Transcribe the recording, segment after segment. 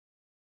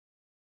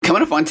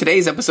Coming up on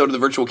today's episode of The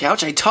Virtual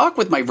Couch, I talk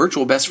with my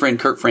virtual best friend,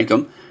 Kurt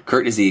Francom.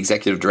 Kurt is the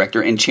executive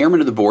director and chairman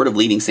of the board of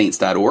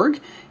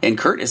leadingsaints.org. And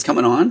Kurt is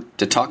coming on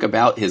to talk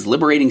about his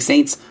Liberating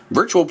Saints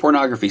Virtual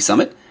Pornography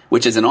Summit,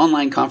 which is an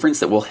online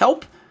conference that will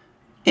help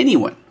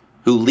anyone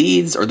who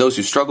leads or those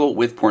who struggle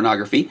with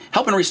pornography,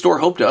 help and restore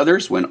hope to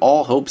others when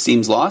all hope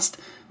seems lost.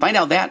 Find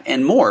out that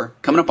and more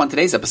coming up on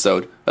today's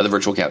episode of The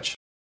Virtual Couch.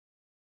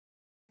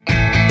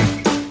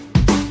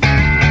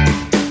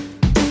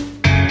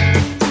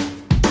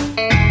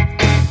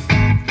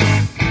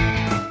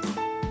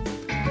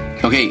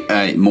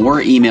 Okay, more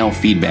email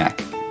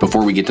feedback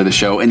before we get to the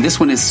show. And this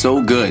one is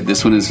so good.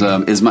 This one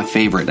is my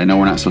favorite. I know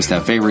we're not supposed to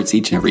have favorites.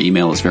 Each and every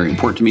email is very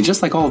important to me,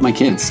 just like all of my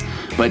kids.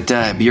 But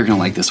you're going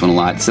to like this one a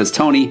lot. It says,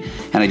 Tony,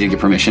 and I did get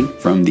permission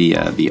from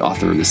the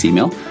author of this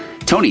email.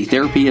 Tony,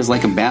 therapy is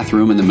like a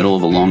bathroom in the middle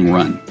of a long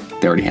run.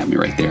 They already have me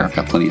right there. I've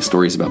got plenty of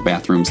stories about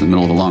bathrooms in the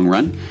middle of a long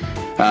run.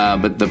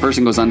 But the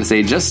person goes on to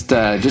say, just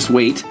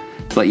wait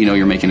to let you know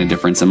you're making a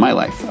difference in my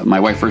life.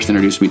 My wife first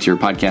introduced me to your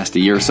podcast a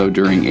year or so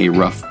during a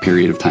rough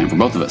period of time for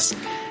both of us.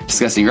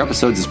 Discussing your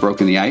episodes has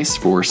broken the ice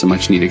for some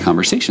much-needed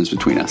conversations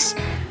between us,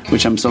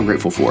 which I'm so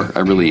grateful for.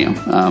 I really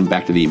am.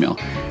 Back to the email.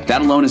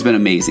 That alone has been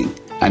amazing.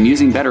 I'm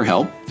using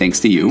BetterHelp,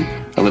 thanks to you.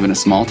 I live in a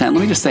small town.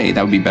 Let me just say,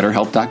 that would be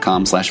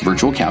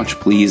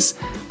betterhelp.com/virtualcouch. Please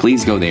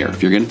go there.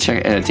 If you're going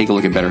to take a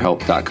look at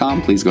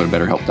betterhelp.com, please go to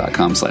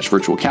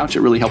betterhelp.com/virtualcouch.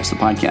 It really helps the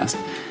podcast.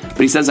 But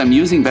he says, I'm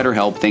using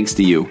BetterHelp thanks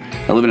to you.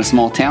 I live in a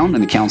small town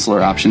and the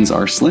counselor options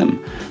are slim.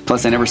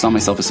 Plus, I never saw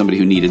myself as somebody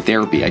who needed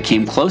therapy. I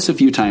came close a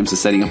few times to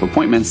setting up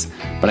appointments,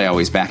 but I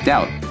always backed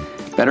out.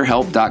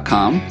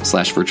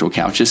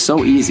 BetterHelp.com/virtualcouch is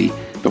so easy.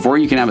 Before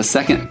you can have a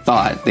second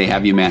thought, they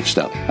have you matched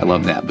up. I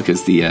love that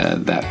because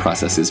that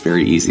process is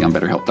very easy on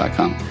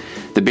BetterHelp.com.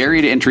 The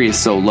barrier to entry is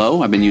so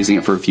low. I've been using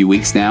it for a few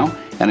weeks now,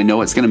 and I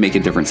know it's going to make a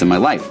difference in my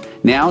life.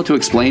 Now, to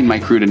explain my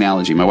crude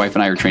analogy, my wife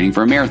and I are training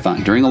for a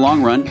marathon. During a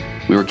long run,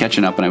 we were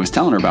catching up, and I was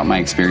telling her about my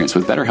experience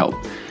with BetterHelp.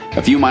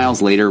 A few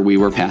miles later, we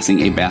were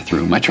passing a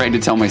bathroom. I tried to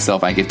tell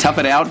myself I could tough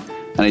it out,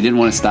 and I didn't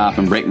want to stop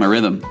and break my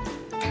rhythm.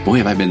 Boy,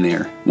 have I been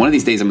there. One of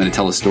these days, I'm going to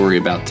tell a story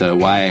about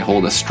why I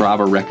hold a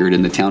Strava record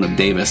in the town of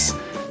Davis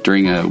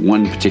during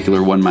one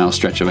particular 1 mile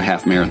stretch of a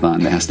half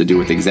marathon that has to do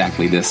with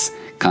exactly this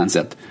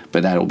concept.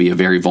 But that'll be a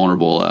very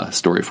vulnerable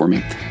story for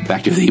me.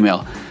 Back to the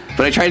email.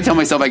 But I tried to tell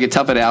myself I could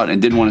tough it out and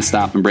didn't want to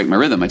stop and break my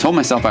rhythm. I told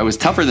myself I was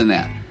tougher than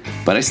that,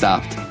 but I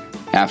stopped.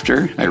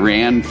 After, I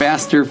ran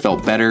faster,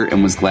 felt better,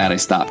 and was glad I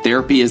stopped.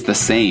 Therapy is the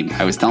same.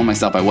 I was telling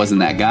myself I wasn't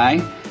that guy,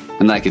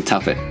 and that I could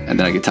tough it, and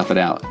that I could tough it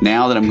out.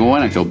 Now that I'm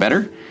going, I feel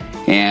better,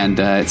 and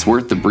it's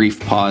worth the brief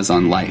pause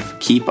on life.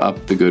 Keep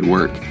up the good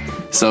work.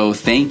 So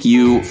thank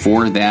you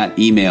for that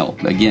email.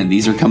 Again,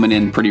 these are coming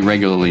in pretty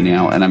regularly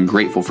now, and I'm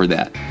grateful for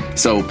that.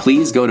 So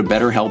please go to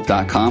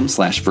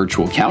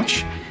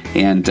betterhelp.com/virtualcouch.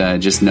 And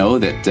just know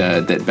that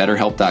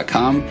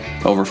BetterHelp.com,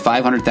 over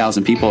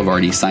 500,000 people have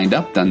already signed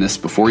up, done this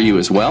before you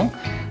as well.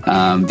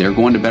 They're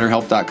going to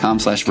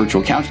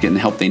BetterHelp.com/virtualcouch, getting the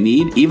help they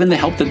need, even the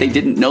help that they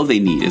didn't know they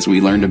need, as we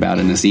learned about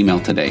in this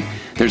email today.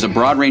 There's a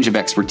broad range of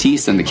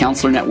expertise in the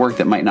counselor network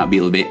that might not be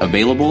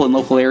available in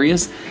local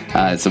areas.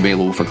 It's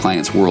available for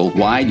clients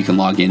worldwide. You can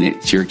log in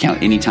to your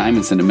account anytime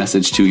and send a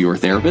message to your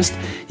therapist.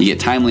 You get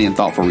timely and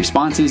thoughtful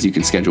responses. You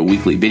can schedule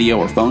weekly video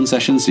or phone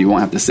sessions so you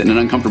won't have to sit in an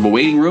uncomfortable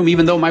waiting room,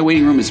 even though my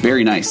waiting room is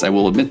very nice. I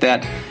will admit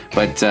that,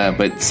 but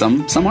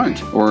some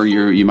aren't, or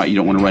you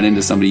don't want to run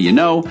into somebody you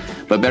know.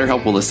 But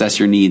BetterHelp will assess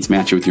your needs,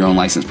 match you with your own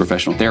licensed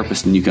professional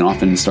therapist, and you can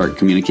often start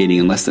communicating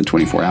in less than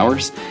 24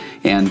 hours.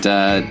 And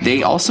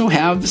they also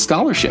have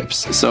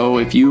scholarships. So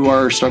if you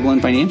are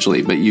struggling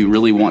financially, but you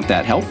really want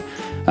that help,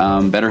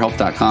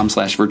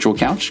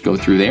 BetterHelp.com/virtualcouch. Go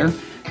through there.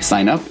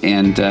 Sign up,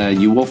 and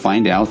you will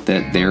find out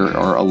that there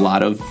are a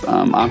lot of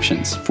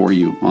options for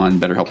you on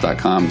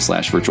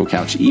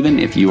BetterHelp.com/virtualcouch, even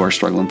if you are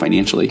struggling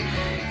financially.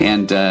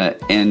 And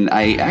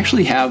I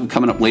actually have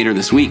coming up later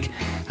this week,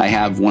 I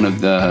have one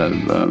of a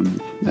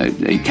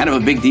kind of a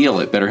big deal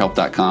at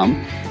BetterHelp.com,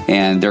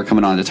 and they're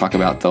coming on to talk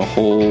about the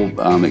whole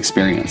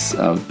experience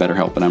of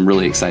BetterHelp, and I'm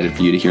really excited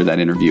for you to hear that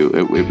interview.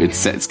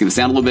 It's going to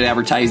sound a little bit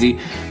advertising,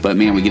 but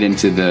man, we get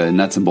into the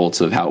nuts and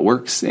bolts of how it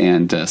works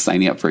and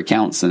signing up for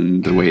accounts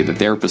and the way the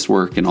therapists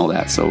work and all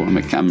that. So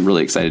I'm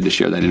really excited to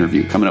share that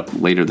interview coming up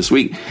later this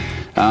week.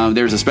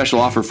 There's a special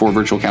offer for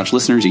Virtual Couch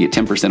listeners. You get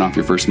 10% off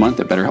your first month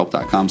at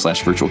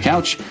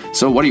BetterHelp.com/virtualcouch.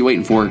 So what are you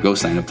waiting for? Go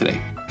sign up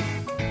today.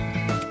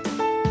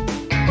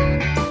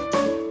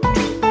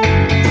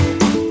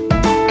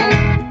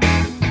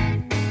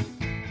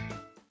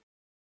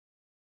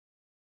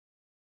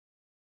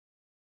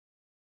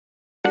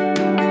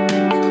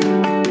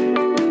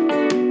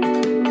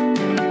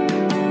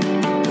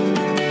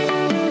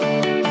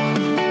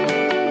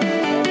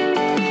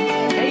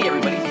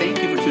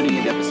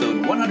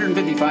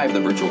 The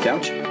Virtual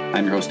Couch.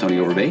 I'm your host, Tony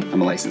Overbay.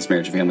 I'm a licensed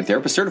marriage and family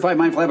therapist, certified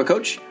mindful habit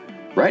coach,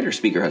 writer,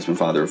 speaker, husband,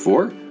 father of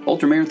four,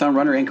 ultramarathon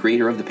runner, and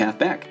creator of The Path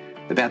Back.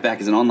 The Path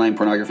Back is an online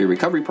pornography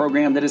recovery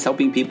program that is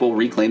helping people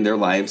reclaim their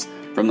lives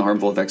from the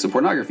harmful effects of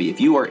pornography. If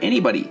you or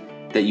anybody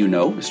that you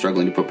know is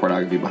struggling to put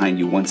pornography behind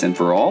you once and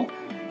for all,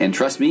 And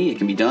trust me, it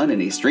can be done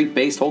in a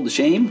strength-based hold to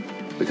shame.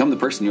 Become the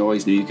person you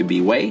always knew you could be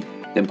way.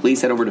 Then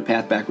please head over to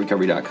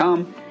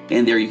pathbackrecovery.com,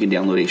 and there you can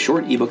download a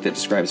short ebook that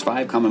describes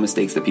 5 common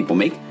mistakes that people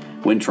make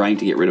when trying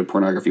to get rid of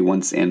pornography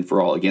once and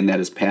for all. Again, that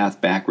is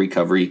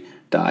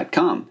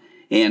pathbackrecovery.com.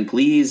 And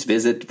please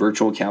visit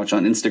Virtual Couch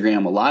on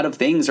Instagram. A lot of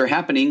things are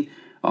happening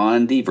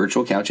on the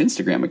Virtual Couch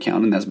Instagram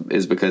account, and that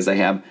is because I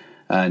have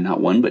not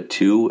one but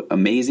 2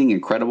 amazing,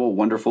 incredible,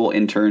 wonderful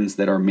interns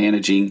that are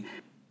managing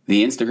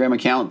the Instagram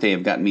account. They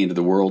have gotten me into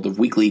the world of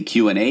weekly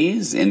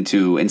Q&As,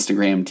 into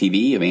Instagram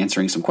TV, of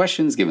answering some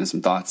questions, giving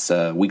some thoughts,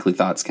 weekly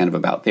thoughts kind of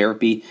about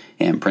therapy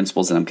and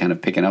principles that I'm kind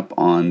of picking up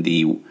on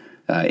the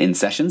in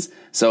sessions.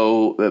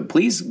 So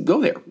please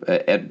go there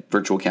at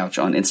Virtual Couch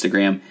on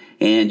Instagram,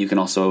 and you can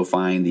also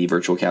find the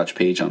Virtual Couch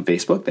page on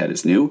Facebook. That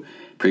is new.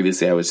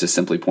 Previously, I was just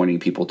simply pointing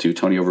people to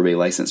Tony Overbay,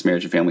 licensed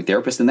marriage and family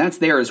therapist, and that's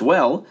there as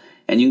well,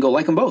 and you can go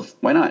like them both.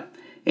 Why not?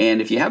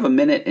 And if you have a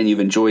minute and you've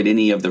enjoyed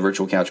any of the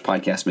Virtual Couch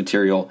podcast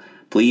material,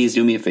 please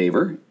do me a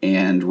favor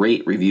and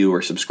rate, review,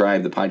 or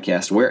subscribe the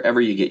podcast wherever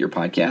you get your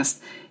podcast.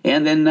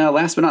 And then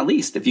last but not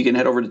least, if you can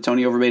head over to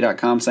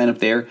TonyOverbay.com, sign up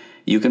there,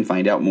 you can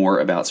find out more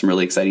about some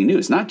really exciting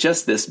news. Not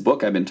just this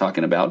book I've been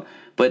talking about,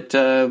 but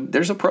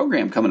there's a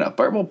program coming up.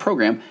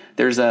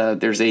 There's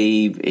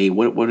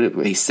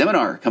a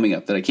seminar coming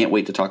up that I can't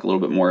wait to talk a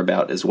little bit more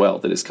about as well,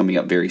 that is coming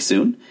up very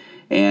soon.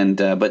 And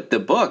but the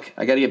book,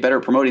 I got to get better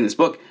at promoting this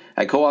book.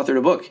 I co-authored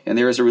a book, and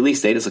there is a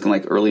release date. It's looking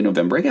like early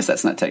November. I guess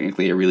that's not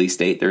technically a release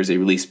date. There's a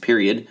release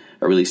period,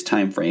 a release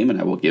time frame, and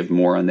I will give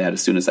more on that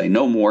as soon as I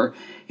know more.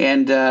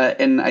 And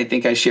I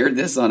think I shared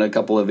this on a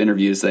couple of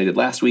interviews that I did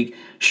last week.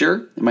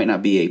 Sure, it might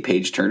not be a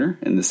page turner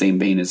in the same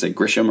vein as a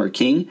Grisham or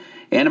King,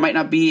 and it might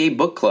not be a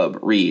book club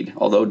read,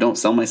 although don't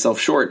sell myself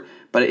short.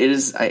 But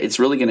it's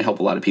really going to help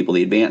a lot of people.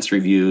 The advanced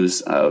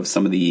reviews of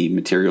some of the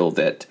material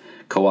that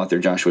co-author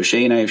Joshua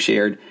Shea and I have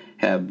shared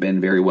have been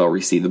very well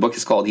received. The book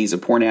is called He's a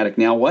Porn Addict,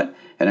 Now What?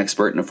 An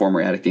expert and a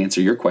former addict answer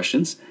your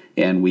questions.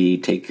 And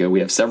we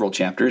have several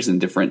chapters in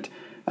different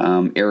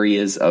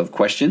areas of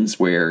questions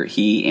where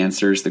he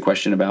answers the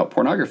question about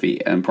pornography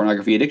and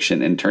pornography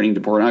addiction and turning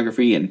to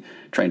pornography and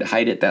trying to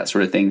hide it, that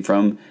sort of thing,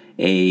 from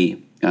a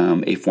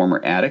former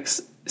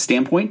addict's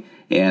standpoint.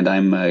 And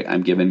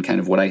I'm given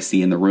kind of what I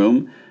see in the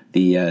room,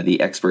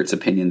 the expert's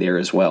opinion there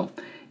as well.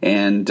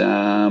 And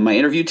my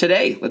interview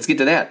today, let's get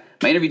to that.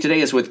 My interview today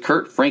is with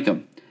Kurt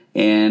Francom.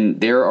 And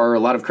there are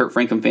a lot of Kurt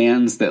Francom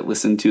fans that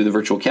listen to the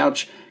Virtual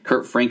Couch.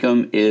 Kurt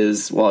Francom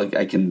is, well,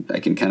 I can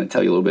kind of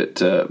tell you a little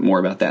bit more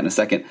about that in a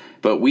second.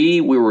 But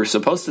we were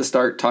supposed to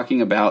start talking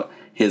about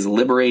his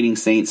Liberating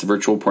Saints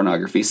Virtual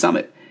Pornography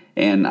Summit.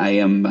 And I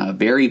am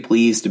very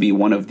pleased to be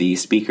one of the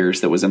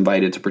speakers that was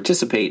invited to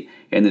participate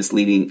in this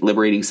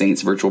Liberating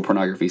Saints Virtual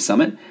Pornography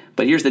Summit.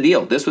 But here's the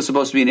deal. This was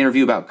supposed to be an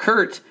interview about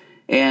Kurt,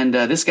 and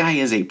this guy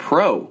is a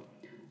pro.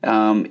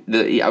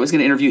 I was going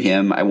to interview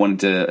him. I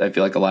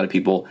feel like a lot of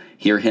people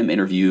hear him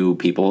interview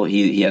people.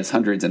 He has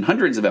hundreds and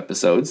hundreds of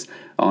episodes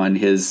on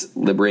his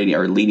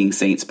Leading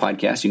Saints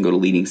podcast. You can go to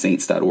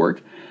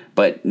leadingsaints.org.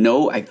 But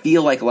no, I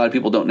feel like a lot of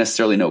people don't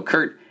necessarily know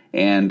Kurt.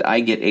 And I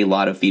get a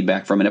lot of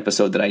feedback from an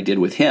episode that I did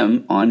with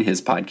him on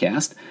his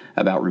podcast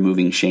about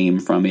removing shame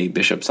from a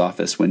bishop's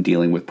office when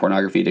dealing with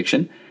pornography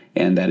addiction.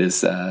 And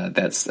that's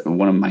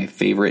one of my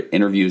favorite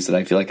interviews that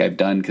I feel like I've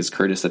done, because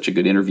Kurt is such a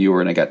good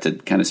interviewer, and I got to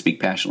kind of speak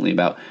passionately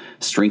about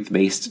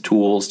strength-based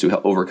tools to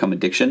help overcome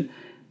addiction.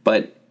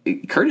 But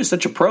Kurt is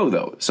such a pro,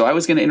 though. So I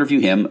was going to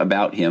interview him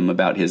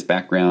about his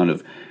background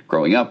of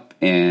growing up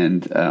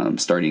and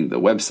starting the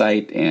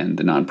website and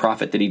the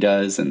nonprofit that he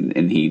does,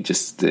 and he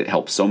just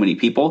helps so many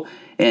people.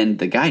 And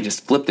the guy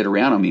just flipped it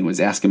around on me and was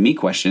asking me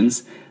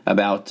questions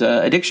about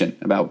addiction,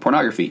 about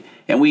pornography.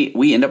 And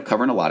we end up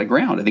covering a lot of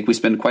ground. I think we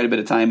spend quite a bit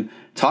of time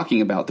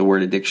talking about the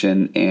word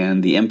addiction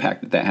and the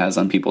impact that has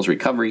on people's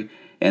recovery.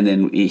 And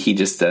then he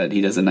does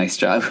a nice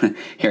job.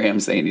 Here I am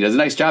saying he does a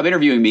nice job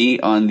interviewing me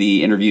on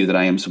the interview that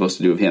I am supposed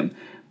to do of him.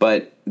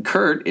 But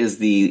Kurt is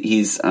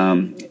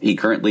he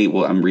currently,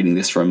 well, I'm reading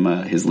this from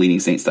his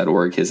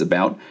leadingsaints.org, his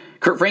about.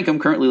 Kurt Francom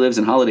currently lives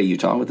in Holiday,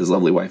 Utah with his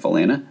lovely wife,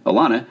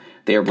 Alana.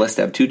 They are blessed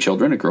to have 2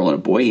 children, a girl and a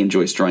boy. He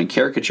enjoys drawing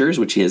caricatures,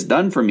 which he has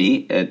done for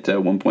me at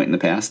one point in the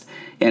past,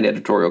 and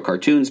editorial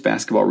cartoons,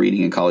 basketball,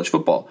 reading, and college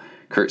football.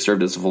 Kurt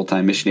served as a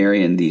full-time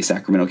missionary in the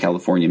Sacramento,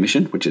 California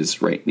mission, which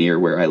is right near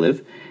where I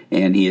live.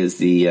 And he is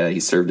he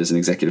served as an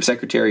executive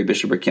secretary,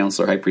 bishopric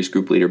counselor, high priest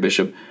group leader,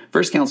 bishop,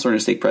 first counselor in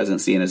a stake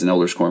presidency, and as an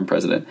elders quorum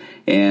president.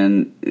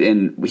 And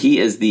he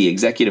is the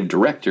executive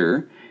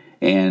director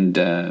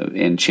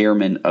and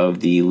chairman of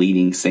the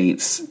Leading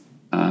Saints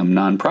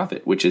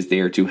nonprofit, which is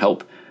there to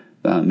help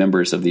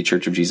members of the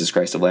Church of Jesus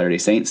Christ of Latter-day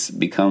Saints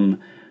become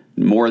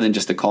more than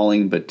just a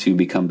calling, but to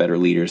become better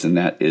leaders, and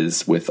that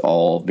is with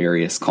all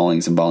various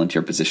callings and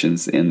volunteer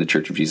positions in the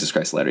Church of Jesus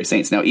Christ of Latter-day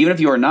Saints. Now, even if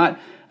you are not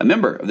a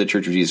member of the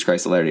Church of Jesus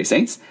Christ of Latter-day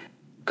Saints,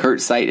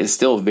 Kurt's site is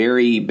still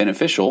very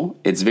beneficial.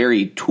 It's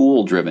very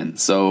tool-driven,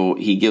 so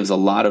he gives a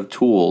lot of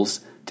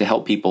tools to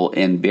help people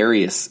in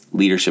various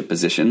leadership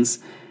positions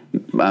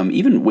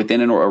even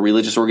within a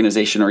religious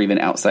organization or even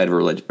outside of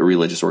a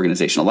religious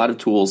organization. A lot of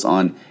tools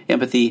on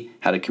empathy,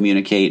 how to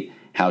communicate,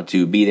 how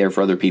to be there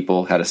for other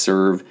people, how to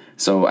serve.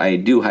 So I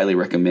do highly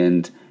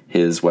recommend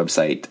his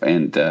website,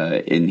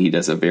 and he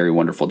does a very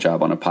wonderful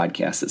job on a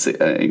podcast. It's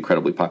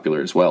incredibly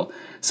popular as well.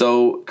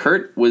 So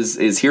Kurt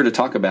is here to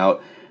talk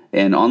about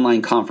an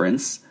online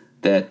conference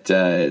that,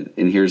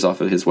 and here's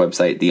off of his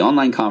website, the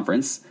online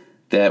conference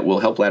that will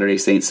help Latter-day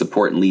Saints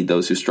support and lead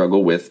those who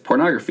struggle with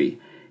pornography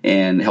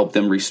and help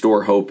them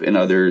restore hope to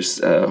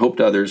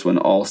others when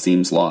all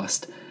seems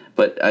lost.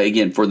 But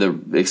again,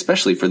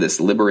 especially for this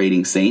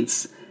Liberating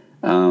Saints,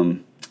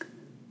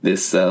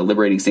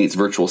 Liberating Saints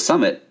virtual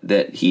summit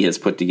that he has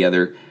put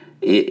together,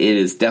 it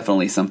is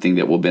definitely something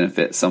that will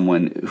benefit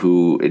someone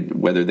who,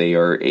 whether they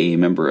are a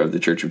member of the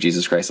Church of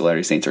Jesus Christ of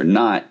Latter-day Saints or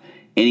not,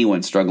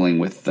 anyone struggling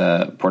with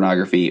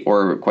pornography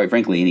or, quite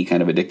frankly, any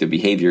kind of addictive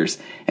behaviors.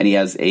 And he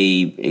has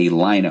a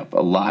lineup,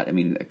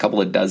 a couple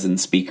of dozen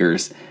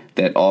speakers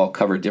that all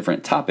cover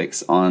different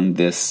topics on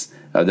this,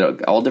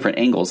 all different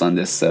angles on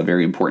this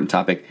very important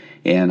topic.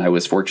 And I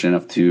was fortunate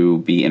enough to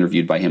be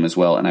interviewed by him as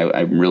well. And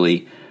I'm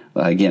really,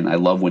 again, I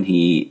love when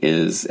he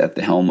is at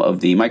the helm of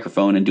the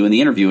microphone and doing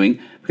the interviewing,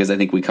 because I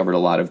think we covered a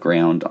lot of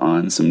ground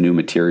on some new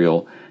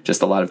material,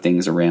 just a lot of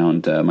things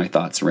around my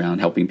thoughts around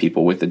helping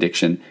people with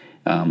addiction.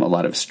 A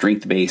lot of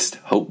strength-based,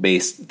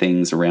 hope-based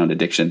things around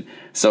addiction.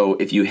 So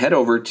if you head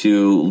over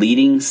to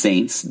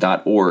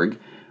leadingsaints.org,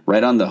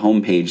 right on the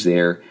homepage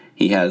there,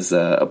 he has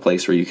a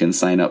place where you can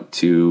sign up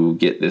to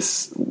get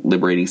this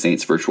Liberating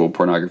Saints Virtual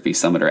Pornography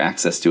Summit or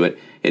access to it.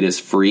 It is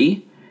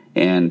free,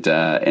 and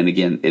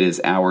again, it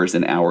is hours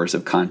and hours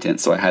of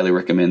content. So I highly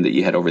recommend that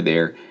you head over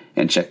there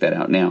and check that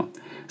out now.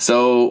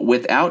 So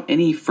without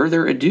any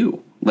further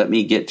ado, let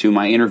me get to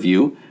my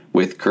interview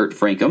with Kurt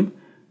Francom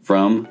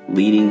from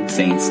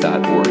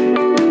leadingsaints.org.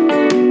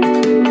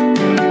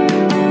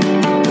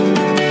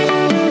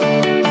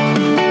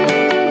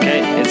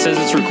 Okay, it says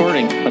it's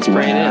recording. Let's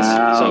pray it is.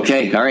 So,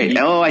 okay, all right.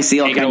 Oh, I see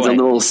all kinds of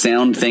little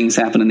sound things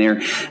happening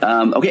there.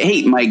 Okay,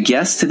 hey, my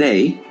guest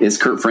today is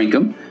Kurt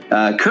Francom.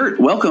 Kurt,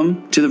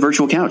 welcome to the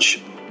Virtual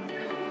Couch.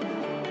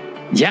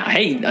 Yeah,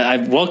 hey,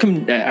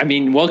 welcome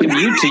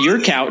you to your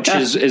couch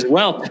as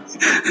well. All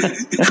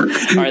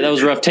right, that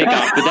was a rough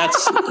takeoff,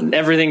 but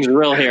everything's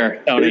real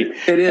here, Tony.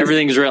 It is.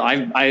 Everything's real.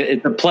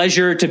 It's a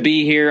pleasure to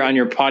be here on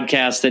your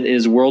podcast that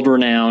is world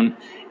renowned.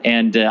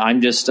 And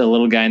I'm just a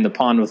little guy in the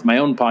pond with my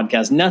own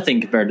podcast.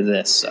 Nothing compared to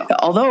this. So.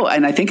 Although,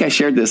 and I think I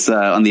shared this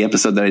on the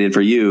episode that I did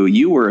for you,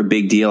 you were a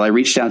big deal. I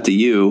reached out to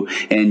you,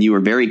 and you were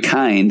very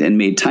kind and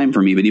made time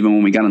for me. But even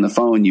when we got on the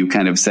phone, you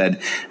kind of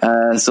said,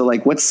 what do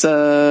you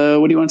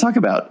want to talk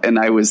about? And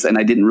I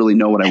didn't really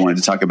know what I wanted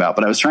to talk about.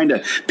 But I was trying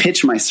to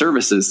pitch my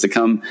services to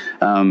come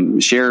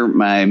share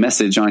my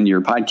message on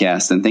your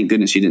podcast. And thank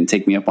goodness you didn't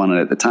take me up on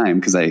it at the time,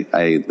 because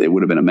it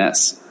would have been a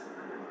mess.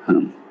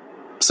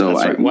 So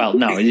right. Well,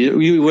 no,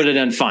 you would have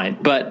done fine,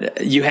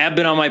 but you have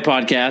been on my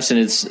podcast,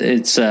 and it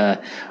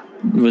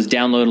was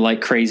downloaded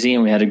like crazy,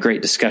 and we had a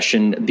great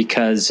discussion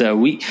because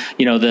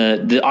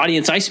the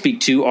audience I speak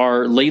to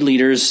are lay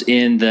leaders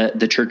in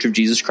the Church of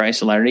Jesus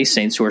Christ of Latter-day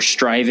Saints who are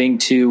striving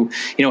to,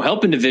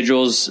 help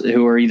individuals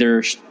who are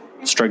either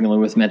struggling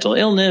with mental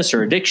illness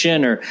or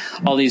addiction or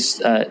all these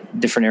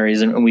different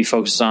areas. And we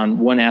focus on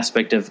one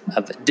aspect of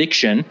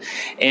addiction,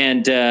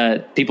 and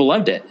people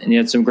loved it, and you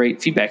had some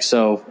great feedback.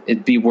 So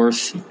it'd be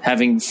worth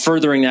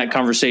furthering that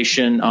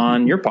conversation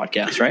on your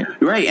podcast, right?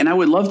 Right. And I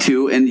would love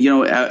to. And,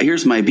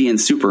 here's my being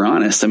super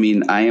honest. I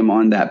mean, I am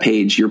on that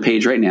page, your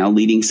page right now,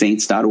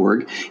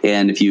 leadingsaints.org.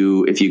 And if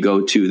you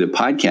go to the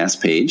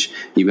podcast page,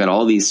 you've got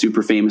all these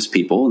super famous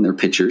people and their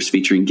pictures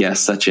featuring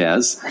guests such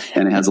as,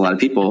 and it has a lot of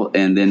people.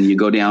 And then you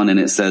go down and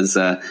it says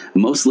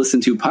most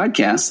listened to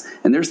podcasts,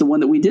 and there's the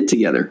one that we did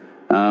together.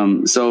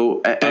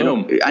 So I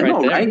know,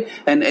 right?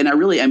 And I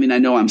really, I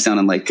know I'm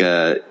sounding like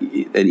an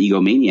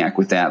egomaniac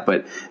with that,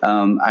 but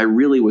I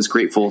really was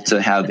grateful to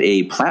have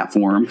a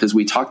platform, because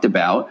we talked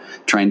about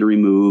trying to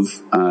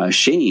remove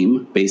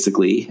shame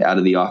basically out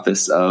of the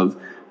office of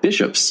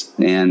bishops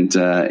and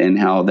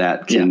how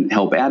that can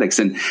help addicts.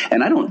 And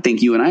I don't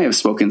think you and I have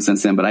spoken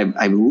since then, but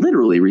I've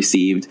literally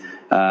received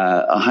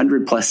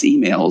 100+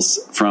 emails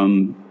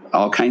from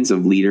all kinds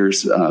of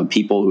leaders,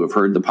 people who have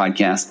heard the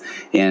podcast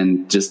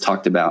and just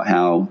talked about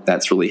how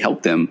that's really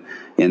helped them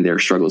in their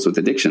struggles with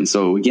addiction.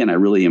 So again, I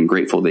really am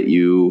grateful that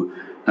you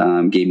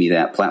gave me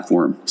that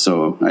platform.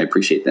 So I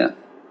appreciate that.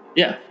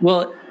 Yeah.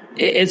 Well,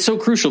 it's so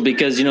crucial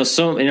because,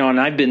 and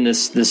I've been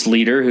this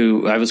leader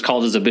who I was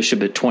called as a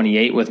bishop at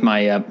 28 with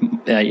my,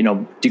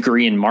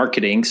 degree in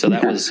marketing. So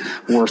that was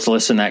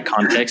worthless in that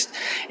context.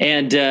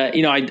 And,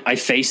 I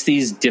face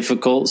these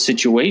difficult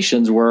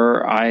situations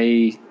where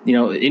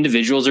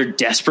individuals are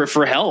desperate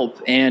for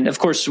help. And of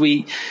course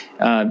no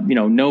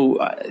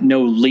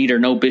leader,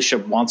 no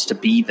bishop wants to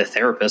be the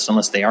therapist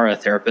unless they are a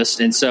therapist.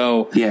 And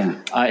so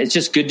it's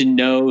just good to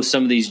know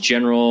some of these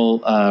general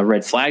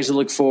red flags to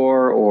look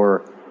for,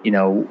 or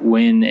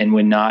when and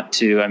when not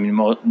to. I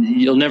mean,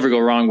 you'll never go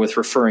wrong with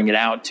referring it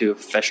out to a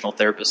professional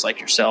therapist like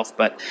yourself,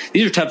 but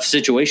these are tough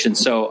situations.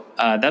 So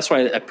that's why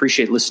I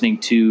appreciate listening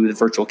to the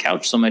Virtual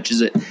Couch so much,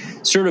 is it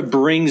sort of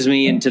brings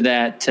me into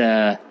that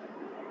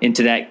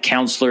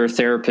counselor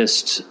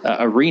therapist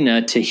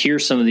arena to hear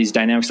some of these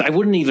dynamics I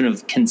wouldn't even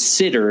have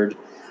considered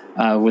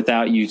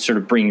without you sort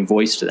of bringing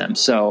voice to them.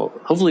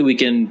 So hopefully we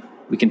can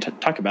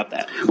talk about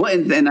that. Well,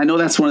 and I know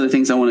that's one of the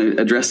things I want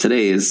to address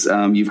today is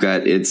you've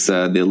got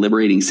the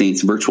Liberating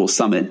Saints Virtual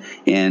Summit,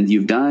 and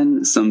you've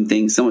done some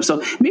things similar.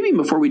 So maybe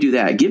before we do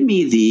that, give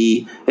me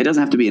it doesn't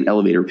have to be an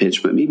elevator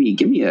pitch, but maybe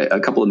give me a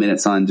couple of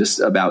minutes on just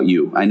about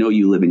you. I know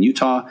you live in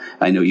Utah.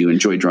 I know you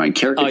enjoy drawing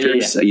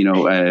caricatures. Oh, yeah.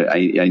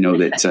 I know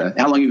that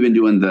how long have you been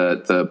doing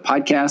the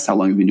podcast? How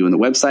long have you been doing the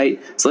website?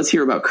 So let's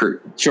hear about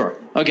Kurt.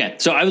 Sure. Okay.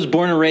 So I was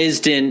born and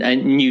raised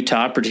in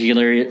Utah,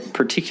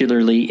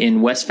 particularly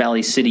in West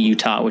Valley City,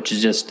 Utah, which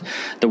is just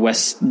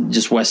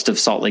west of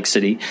Salt Lake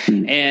City.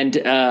 Mm-hmm.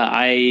 And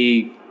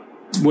I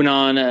went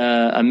on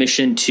a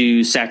mission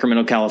to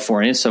Sacramento,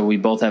 California. So we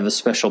both have a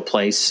special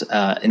place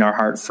in our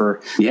heart for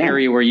the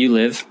area where you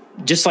live.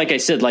 Just like I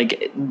said,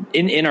 like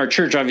in our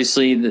church,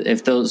 obviously,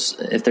 if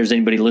there's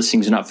anybody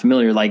listening who's not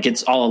familiar, like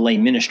it's all a lay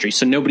ministry.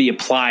 So nobody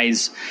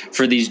applies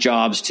for these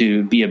jobs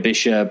to be a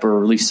bishop or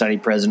Relief Society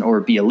president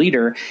or be a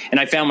leader. And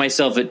I found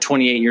myself at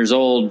 28 years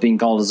old being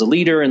called as a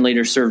leader, and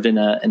later served in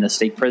a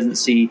stake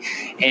presidency.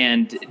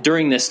 And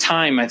during this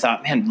time, I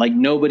thought, man, like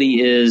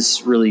nobody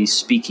is really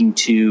speaking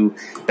to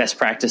best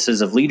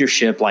practices of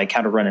leadership, like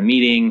how to run a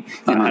meeting,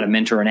 how to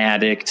mentor an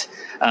addict,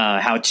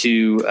 how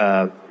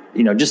to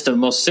just the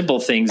most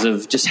simple things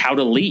of just how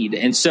to lead.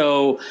 And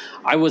so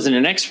I wasn't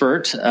an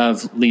expert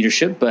of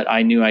leadership, but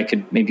I knew I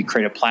could maybe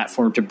create a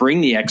platform to bring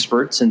the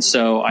experts. And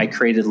so I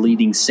created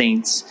Leading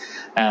Saints.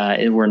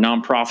 We're a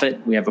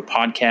nonprofit. We have a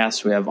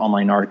podcast. We have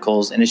online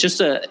articles. And it's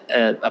just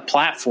a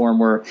platform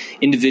where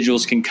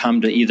individuals can come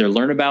to either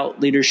learn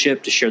about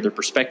leadership, to share their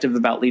perspective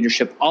about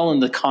leadership, all in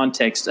the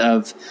context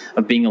of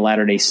being a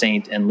Latter-day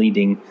Saint and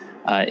leading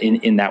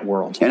in that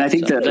world. And I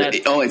think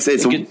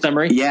it's a good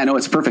summary. Yeah, no,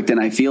 it's perfect. And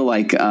I feel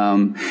like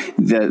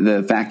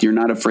the fact you're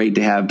not afraid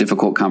to have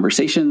difficult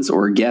conversations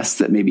or guests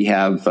that maybe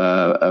have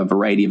a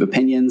variety of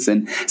opinions.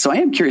 And so I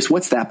am curious,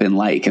 what's that been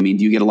like? I mean,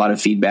 do you get a lot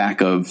of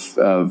feedback of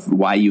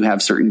why you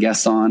have certain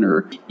guests on?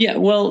 Or yeah,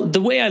 well,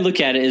 the way I look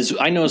at it is,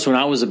 I noticed when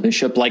I was a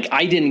bishop, like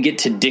I didn't get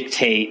to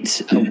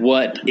dictate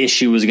what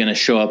issue was going to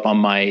show up on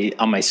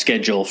my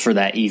schedule for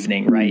that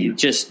evening, right?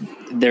 Just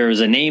there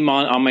was a name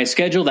on my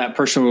schedule. That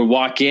person would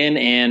walk in,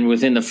 and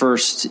within the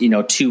first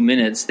 2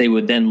 minutes, they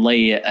would then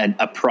lay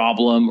a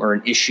problem or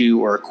an issue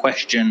or a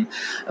question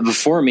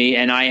before me,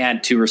 and I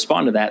had to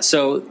respond to that.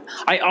 So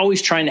I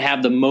always trying to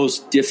have the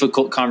most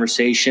difficult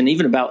conversation,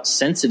 even about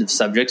sensitive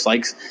subjects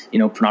like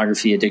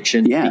pornography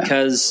addiction,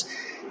 because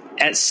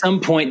at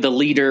some point the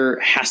leader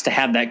has to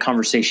have that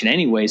conversation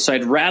anyway. So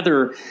I'd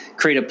rather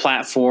create a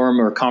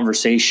platform or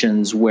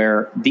conversations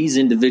where these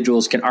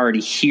individuals can already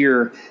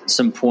hear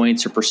some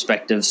points or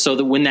perspectives, so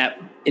that when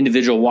that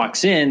individual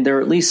walks in, they're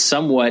at least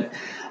somewhat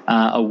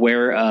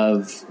aware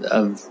of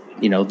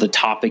the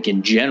topic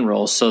in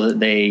general, so that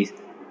they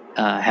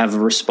have a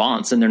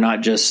response, and they're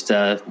not just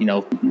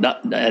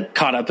not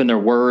caught up in their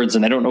words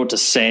and they don't know what to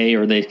say,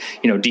 or they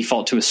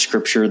default to a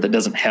scripture that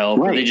doesn't help,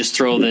 or they just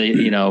throw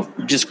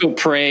just go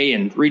pray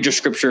and read your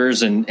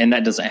scriptures, and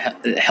that doesn't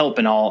help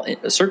in all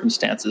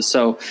circumstances.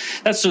 So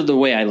that's sort of the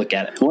way I look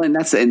at it. Well, and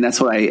that's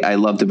what I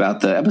loved about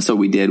the episode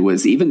we did,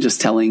 was even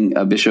just telling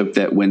a bishop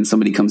that when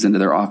somebody comes into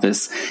their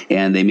office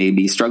and they may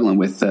be struggling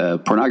with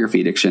pornography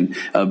addiction,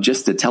 of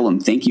just to tell them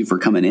thank you for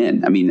coming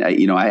in. I mean,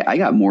 I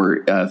got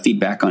more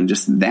feedback on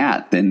just that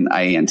than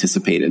I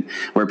anticipated,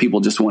 where people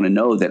just want to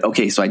know that,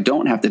 okay, so I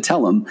don't have to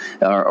tell them,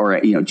 or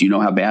do you know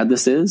how bad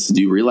this is?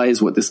 Do you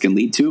realize what this can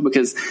lead to?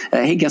 Because,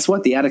 hey, guess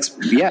what? The addict's,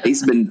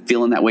 he's been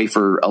feeling that way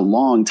for a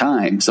long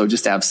time. So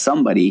just to have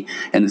somebody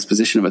in this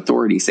position of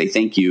authority say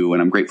thank you,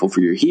 and I'm grateful for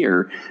you're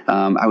here.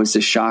 I was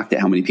just shocked at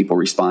how many people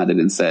responded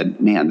and said,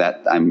 man,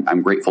 that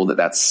I'm grateful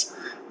that's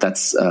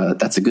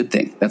a good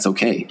thing. That's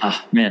okay.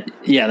 Man.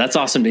 Yeah, that's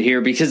awesome to hear,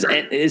 because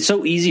it's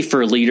so easy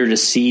for a leader to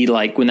see,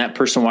 like when that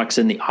person walks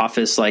in the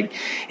office, like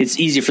it's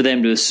easy for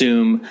them to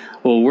assume,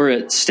 well, we're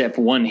at step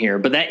 1 here,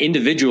 but that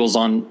individual's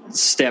on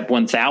step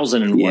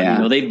 1001.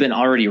 Yeah. They've been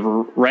already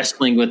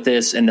wrestling with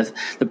this, and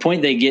the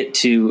point they get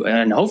to,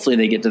 and hopefully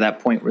they get to that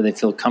point where they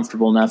feel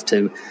comfortable enough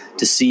to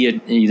see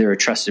either a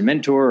trusted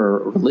mentor or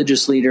a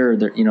religious leader, or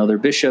their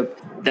bishop.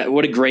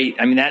 What a great,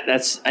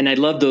 that's, and I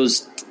love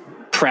those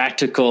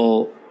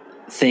practical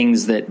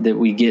things that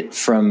we get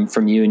from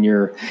you and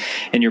your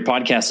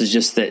podcast, is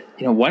just that,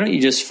 why don't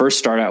you just first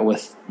start out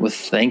with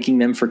thanking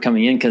them for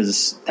coming in?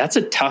 Because that's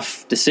a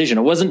tough decision.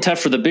 It wasn't tough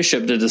for the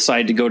bishop to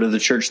decide to go to the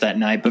church that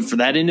night, but for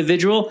that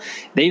individual,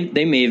 they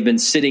may have been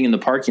sitting in the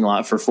parking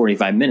lot for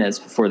 45 minutes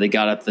before they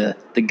got up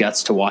the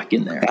guts to walk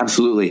in there.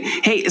 Absolutely.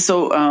 Hey,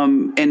 so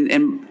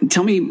and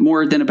tell me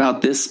more then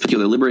about this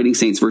particular Liberating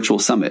Saints Virtual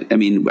Summit. I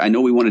mean, I know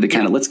we wanted to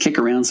kind of let's kick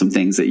around some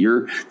things that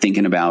you're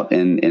thinking about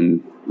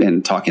and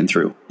and talking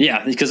through.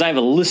 Yeah, because I have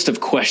a list of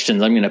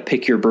questions. I'm going to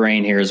pick your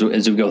brain here as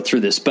we go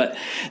through this. But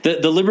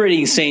the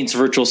Liberating Saints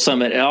Virtual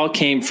Summit, it all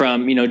came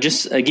from,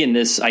 just, again,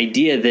 this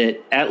idea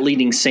that at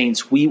Leading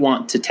Saints, we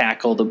want to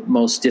tackle the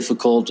most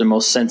difficult and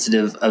most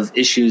sensitive of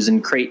issues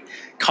and create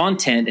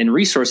content and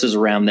resources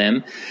around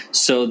them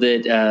so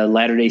that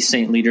Latter-day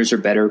Saint leaders are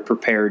better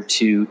prepared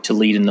to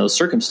lead in those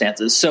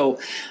circumstances. So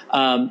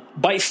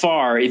by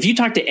far, if you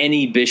talk to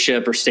any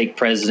bishop or stake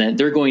president,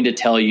 they're going to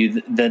tell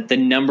you that the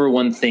number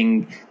one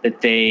thing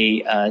that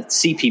they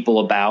see people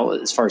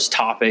about as far as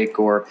topic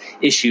or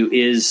issue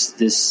is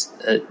this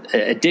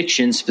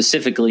addiction,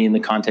 specifically in the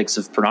context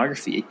of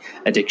pornography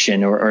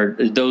addiction or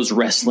those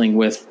wrestling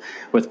with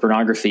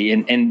pornography.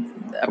 And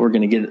we're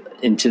going to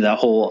get into the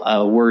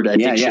whole word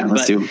addiction.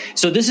 Let's do.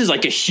 So this is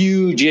like a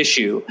huge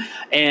issue.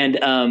 And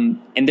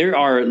there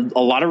are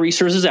a lot of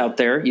resources out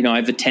there.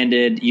 I've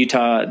attended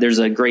Utah. There's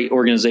a great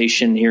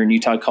organization here in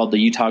Utah called the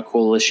Utah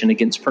Coalition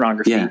Against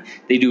Pornography. Yeah.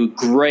 They do a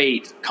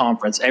great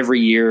conference every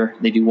year.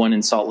 They do one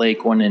in Salt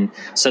Lake, one in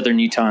Southern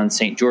Utah and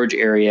St. George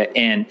area.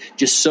 And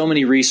just so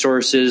many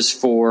resources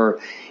for,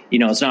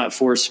 it's not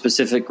for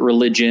specific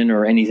religion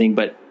or anything,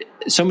 but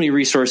so many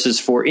resources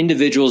for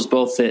individuals,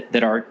 both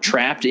that are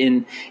trapped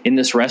in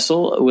this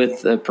wrestle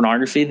with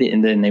pornography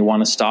and then they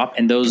want to stop,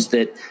 and those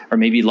that are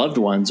maybe loved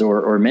ones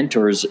or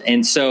mentors.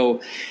 And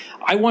so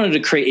I wanted to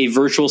create a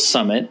virtual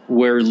summit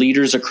where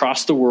leaders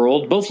across the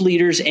world, both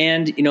leaders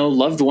and,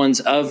 loved ones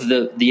of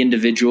the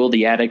individual,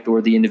 the addict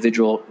or the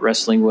individual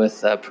wrestling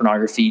with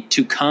pornography,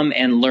 to come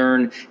and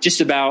learn just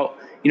about,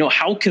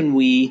 how can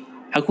we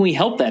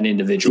help that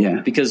individual?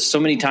 Yeah. Because so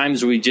many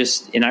times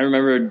and I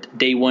remember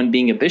day one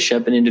being a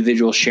bishop, an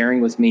individual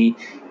sharing with me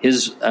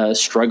his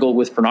struggle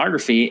with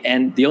pornography.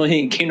 And the only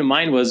thing that came to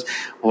mind was,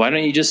 why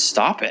don't you just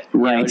stop it?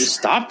 Right. Just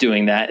stop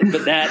doing that.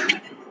 But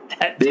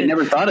they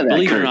never thought of that.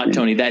 Believe it or not,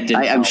 Tony, that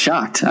didn't. I'm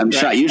shocked. I'm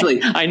shocked.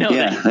 Usually, I know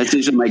that's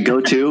usually my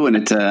go-to,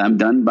 and I'm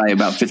done by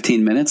about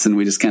 15 minutes, and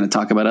we just kind of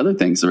talk about other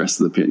things the rest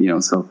of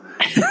the, so.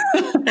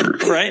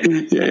 Right.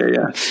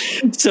 Yeah.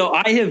 So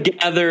I've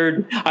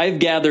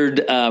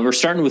gathered, we're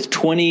starting with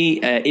 20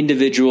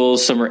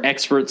 individuals. Some are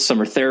experts,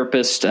 some are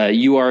therapists.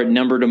 You are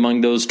numbered among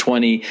those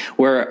 20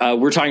 where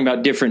we're talking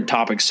about different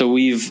topics. So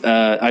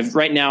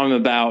right now I'm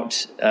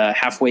about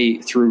halfway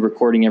through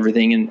recording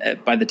everything.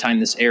 And by the time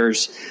this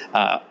airs,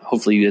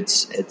 hopefully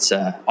it's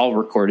all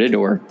recorded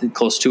or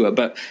close to it.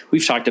 But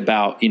we've talked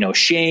about,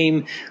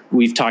 shame.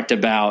 We've talked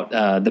about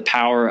the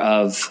power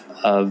of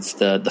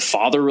the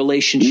father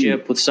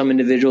relationship with some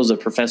individuals, a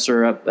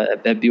professor up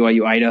at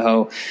BYU,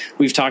 Idaho.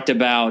 We've talked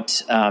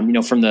about,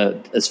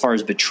 as far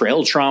as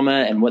betrayal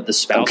trauma and what the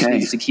spouse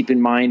needs to keep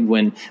in mind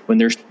when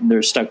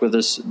they're stuck with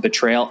this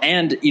betrayal.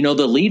 And,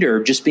 the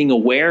leader just being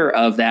aware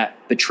of that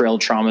betrayal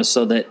trauma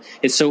so that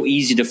it's so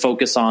easy to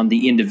focus on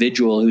the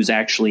individual who's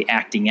actually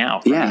acting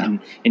out. Right? Yeah.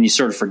 And you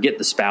sort of forget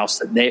the spouse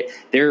that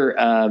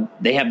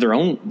they have their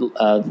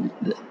own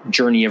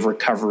journey of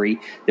recovery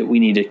that we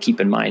need to keep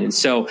in mind. And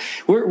so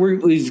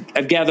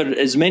I've gathered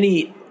as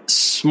many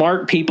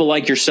smart people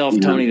like yourself,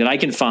 Tony, that I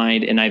can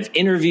find, and I've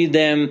interviewed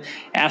them,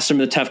 asked them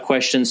the tough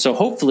questions. So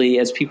hopefully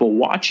as people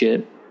watch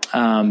it,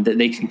 that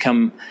they can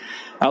come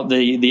out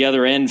the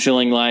other end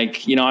feeling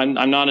like,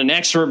 I'm not an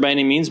expert by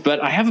any means,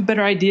 but I have a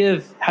better idea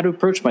of how to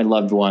approach my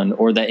loved one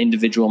or that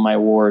individual in my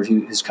ward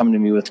who's come to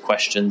me with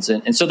questions.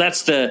 And so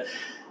that's the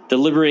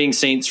Liberating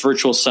Saints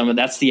Virtual Summit.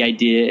 That's the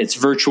idea. It's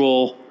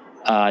virtual.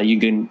 You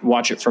can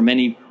watch it from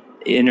any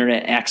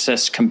internet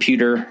access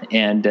computer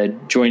and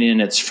join in.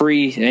 It's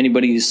free.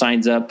 Anybody who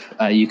signs up,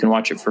 you can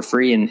watch it for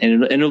free, and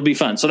it'll be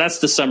fun. So that's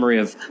the summary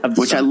of the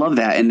which summit. I love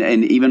that, and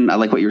even I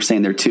like what you're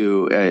saying there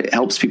too. It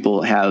helps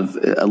people have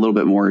a little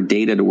bit more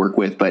data to work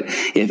with. But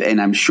and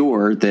I'm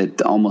sure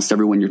that almost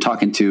everyone you're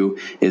talking to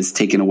is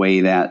taking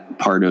away that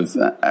part of,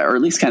 or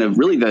at least kind of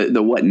really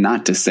the what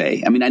not to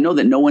say. I mean, I know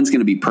that no one's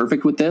going to be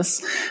perfect with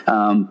this,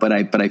 but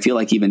I feel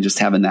like even just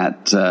having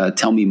that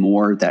tell me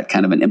more, that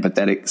kind of an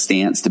empathetic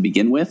stance to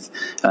begin with.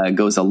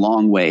 Goes a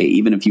long way,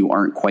 even if you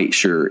aren't quite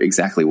sure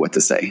exactly what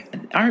to say.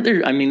 Aren't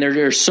there? I mean,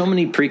 there are so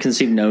many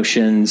preconceived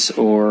notions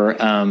or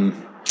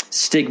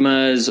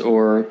stigmas,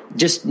 or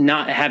just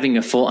not having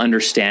a full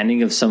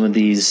understanding of some of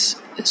these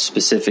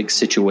specific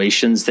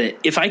situations, that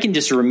if I can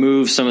just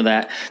remove some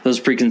of those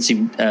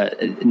preconceived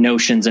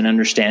notions and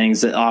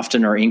understandings that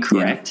often are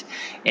incorrect,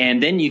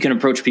 and then you can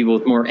approach people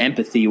with more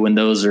empathy when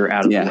those are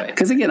out of the way.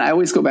 Because again, I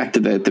always go back to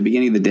the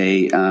beginning of the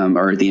day,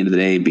 or at the end of the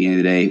day, beginning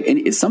of the day,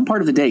 and it's some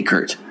part of the day,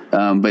 Kurt.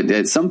 But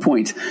at some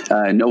point,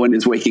 no one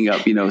is waking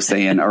up,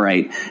 saying, "All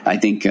right, I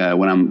think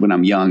when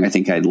I'm young, I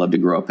think I'd love to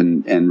grow up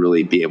and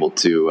really be able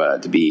to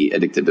be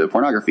addicted to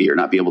pornography or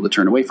not be able to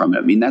turn away from it."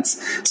 I mean,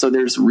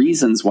 there's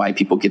reasons why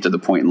people get to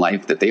the point in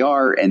life that they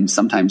are, and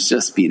sometimes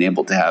just being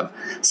able to have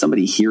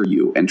somebody hear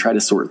you and try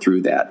to sort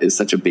through that is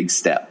such a big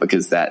step,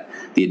 because the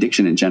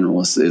addiction in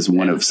general is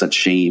one of such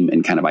shame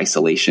and kind of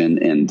isolation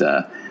and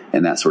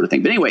and that sort of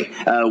thing. But anyway,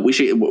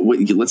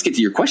 let's get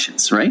to your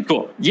questions, right?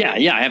 Cool. Yeah.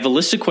 I have a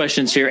list of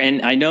questions here,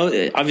 and I know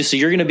obviously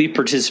you're going to be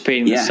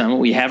participating in the summit.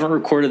 We haven't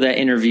recorded that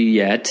interview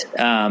yet,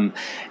 and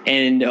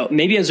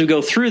maybe as we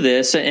go through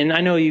this, and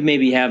I know you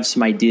maybe have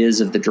some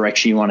ideas of the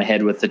direction you want to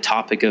head with the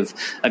topic of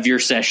your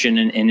session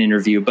and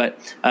interview, but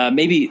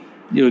maybe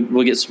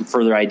we'll get some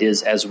further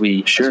ideas as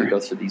we go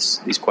through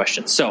these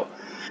questions. So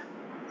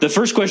the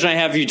first question I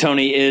have for you,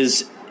 Tony,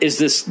 is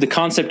this the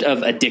concept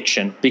of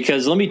addiction?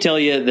 Because let me tell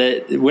you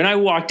that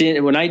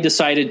when I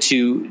decided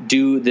to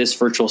do this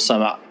virtual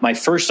summit, my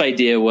first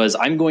idea was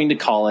I'm going to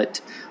call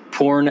it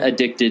Porn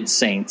Addicted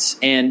Saints.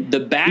 And the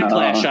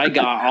backlash I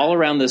got all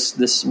around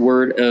this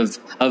word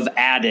of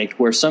addict,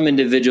 where some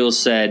individuals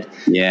said,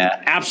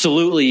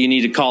 absolutely, you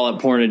need to call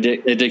it porn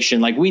addiction.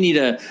 Like, we need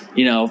to,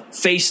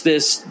 face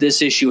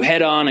this issue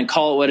head on and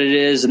call it what it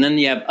is. And then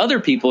you have other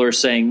people who are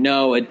saying,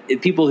 no,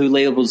 people who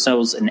label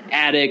themselves an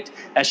addict,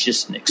 that's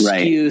just an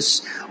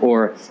excuse. Right.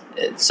 Or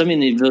some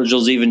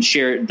individuals even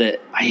shared that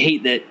I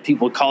hate that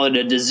people call it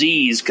a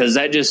disease, because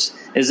that just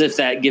as if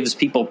that gives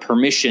people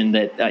permission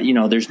that,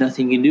 there's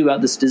nothing you can do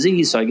about this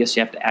disease. So I guess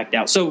you have to act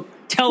out. So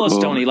tell us,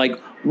 Tony,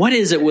 what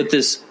is it with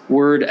this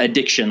word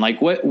addiction? Like,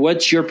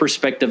 what's your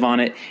perspective on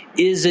it?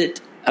 Is it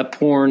a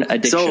porn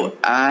addiction? So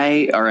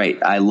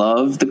I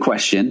love the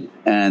question,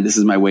 and this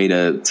is my way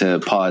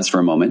to pause for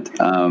a moment.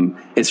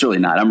 It's really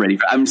not.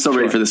 I'm so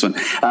ready for this one,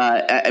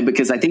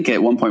 because I think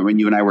at one point when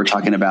you and I were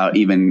talking about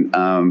even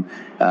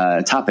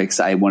topics,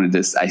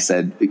 I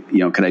said,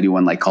 could I do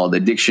one called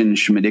addiction,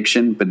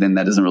 schmaddiction? But then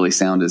that doesn't really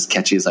sound as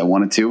catchy as I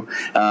wanted to.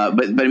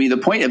 But I mean, the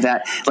point of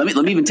that, let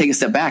me even take a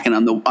step back.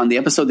 And on the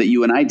episode that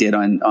you and I did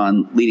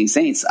on Leading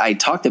Saints, I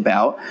talked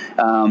about,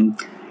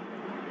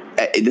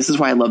 this is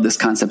why I love this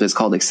concept. It's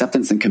called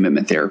acceptance and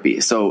commitment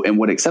therapy. So, and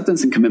what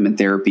acceptance and commitment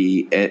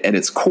therapy at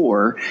its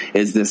core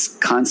is this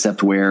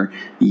concept where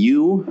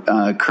you,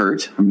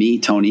 Kurt, me,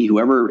 Tony,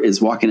 whoever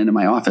is walking into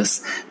my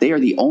office, they are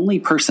the only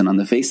person on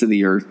the face of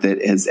the earth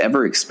that has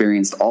ever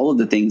experienced all of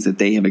the things that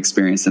they have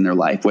experienced in their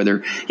life,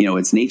 whether,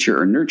 it's nature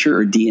or nurture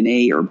or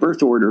DNA or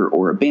birth order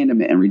or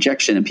abandonment and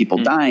rejection and people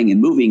dying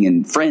and moving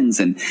and friends.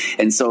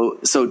 And so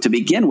to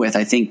begin with,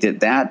 I think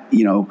that,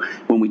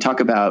 when we talk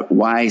about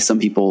why some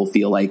people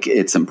feel like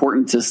it's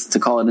important to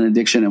call it an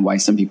addiction, and why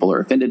some people are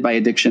offended by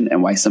addiction,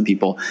 and why some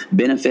people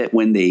benefit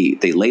when they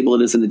label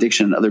it as an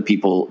addiction and other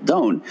people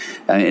don't.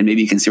 And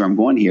maybe you can see where I'm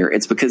going here.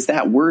 It's because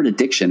that word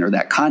addiction or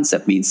that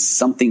concept means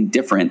something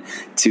different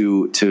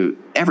to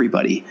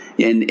everybody.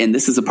 And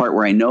this is the part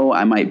where I know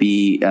I might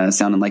be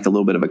sounding like a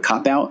little bit of a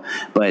cop-out,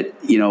 but,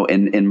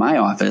 in my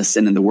office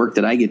and in the work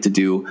that I get to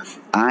do,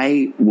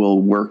 I will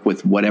work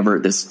with whatever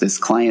this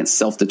client's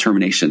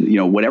self-determination,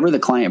 whatever the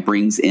client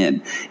brings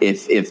in.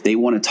 If they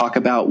want to talk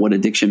about what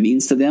addiction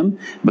means to them,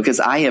 because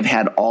I have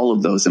had all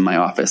of those in my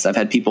office. I've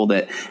had people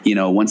that,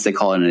 once they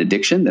call it an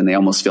addiction, then they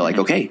almost feel like,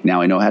 okay,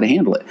 now I know how to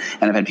handle it.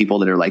 And I've had people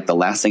that are like, the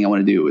last thing I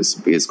want to do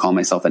is call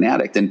myself an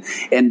addict.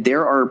 And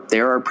there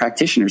are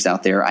practitioners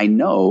out there I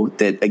know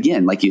that,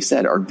 again, like you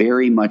said, are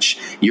very much,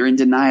 you're in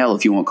denial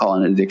if you won't call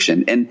it an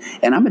addiction. And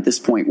I'm at this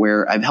point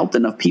where I've helped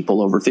enough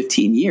people over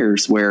 15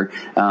 years where,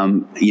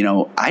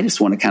 I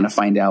just want to kind of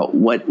find out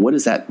what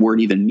does that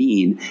word even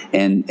mean,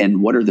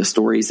 and what are the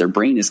stories their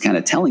brain is kind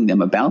of telling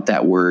them about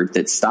that word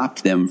that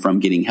stopped them from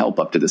getting help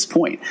up to this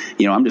point.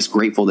 I'm just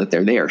grateful that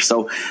they're there.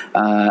 So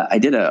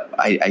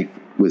I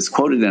was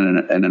quoted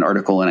in an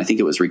article, and I think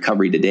it was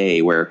Recovery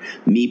Today, where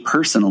me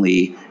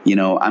personally,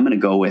 I'm going to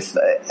go with,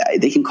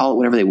 they can call it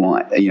whatever they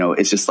want.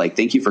 It's just like,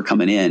 thank you for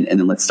coming in. And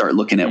then let's start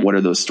looking at what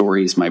are those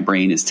stories my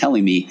brain is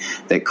telling me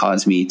that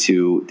cause me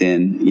to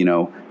then,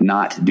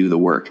 not do the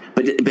work.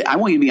 But I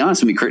want you to be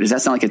honest with me, Kurt, does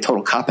that sound like a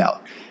total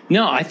cop-out?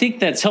 No, I think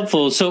that's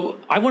helpful. So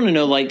I want to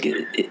know,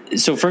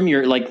 so from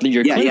your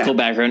clinical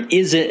background,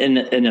 is it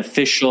an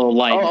official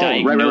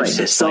diagnosis?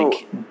 Right. So,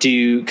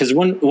 because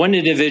one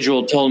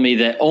individual told me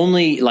that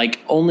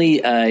only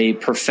a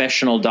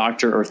professional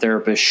doctor or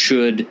therapist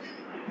should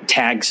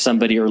tag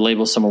somebody or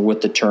label someone with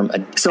the term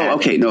addict. So,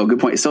 okay, no, good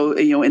point. So,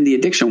 in the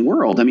addiction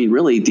world, I mean,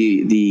 really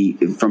the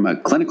from a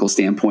clinical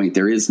standpoint,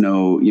 there is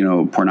no,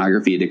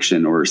 pornography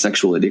addiction or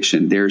sexual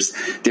addiction. There's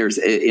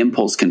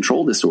impulse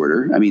control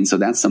disorder. I mean, so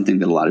that's something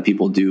that a lot of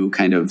people do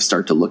kind of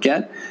start to look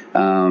at,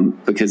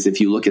 because if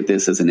you look at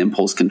this as an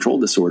impulse control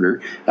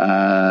disorder,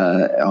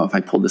 if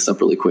I pull this up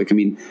really quick, I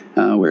mean,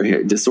 we're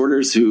here,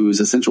 disorders whose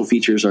essential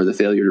features are the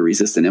failure to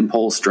resist an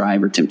impulse,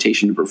 drive, or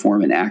temptation to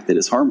perform an act that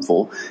is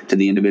harmful to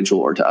the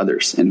individual or to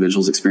others.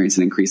 Individuals experience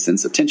an increased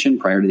sense of tension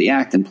prior to the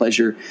act and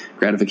pleasure,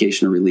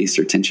 gratification, or release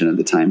or tension at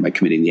the time by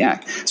committing the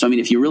act. So, I mean,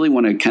 if you really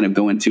want to kind of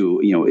go into,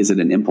 is it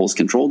an impulse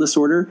control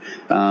disorder?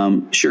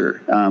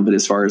 Sure. But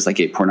as far as like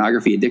a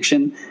pornography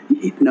addiction,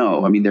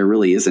 no. I mean, there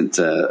really isn't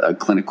a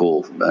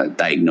clinical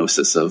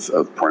diagnosis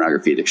of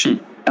pornography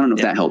addiction. I don't know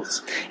if that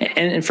helps.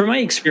 And from my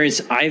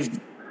experience,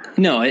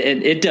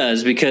 it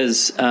does,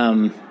 because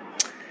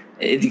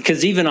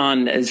because even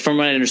on, from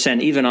what I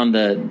understand, even on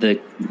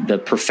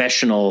the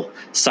professional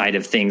side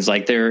of things,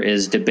 like there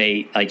is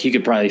debate. Like you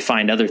could probably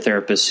find other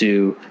therapists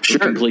who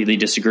completely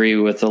disagree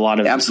with a lot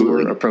of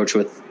your approach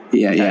with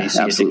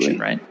addiction,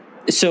 right?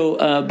 So,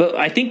 but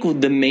I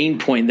think the main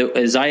point that,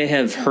 as I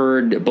have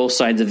heard both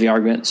sides of the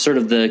argument, sort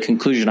of the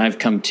conclusion I've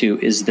come to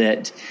is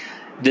that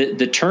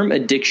the term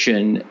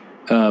addiction,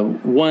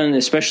 one,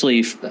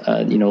 especially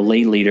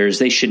lay leaders,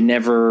 they should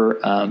never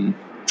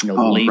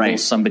label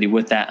somebody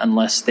with that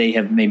unless they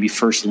have maybe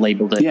first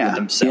labeled it for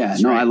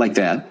themselves. Yeah, no, I like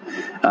that.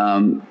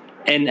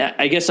 And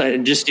I guess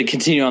just to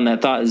continue on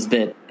that thought is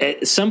that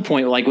at some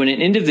point, like when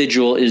an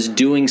individual is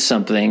doing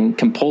something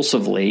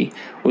compulsively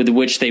with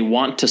which they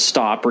want to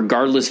stop,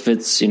 regardless if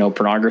it's,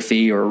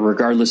 pornography or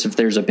regardless if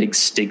there's a big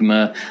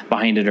stigma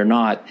behind it or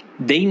not,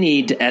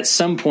 at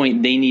some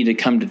point they need to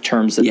come to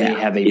terms that they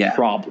have a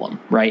problem,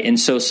 right? And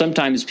so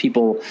sometimes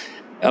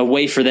a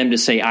way for them to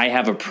say, I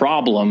have a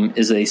problem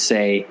is they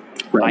say,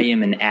 I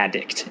am an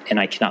addict and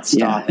I cannot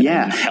stop.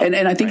 And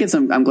I think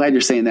I'm glad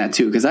you're saying that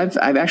too, because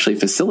I've actually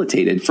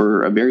facilitated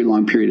for a very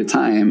long period of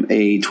time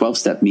a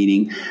 12-step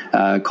meeting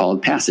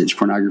called Passage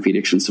Pornography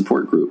Addiction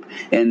Support Group.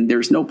 And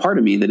there's no part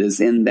of me that is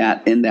in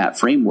that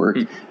framework.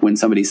 When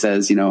somebody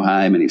says,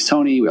 hi, my name's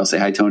Tony, we all say,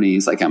 hi, Tony.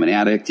 It's like, I'm an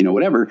addict,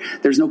 whatever.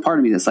 There's no part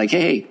of me that's like,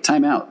 hey,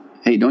 time out.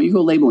 Hey, don't you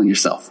go labeling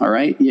yourself. All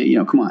right.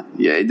 Come on.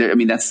 I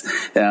mean,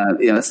 that's,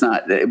 that's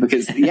not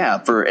because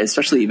for,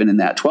 especially even in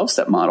that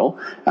 12-step model,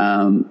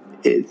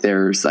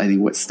 there's, I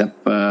think, what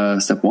step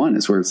one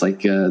is where it's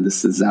like,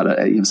 this is out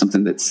of,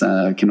 something that's,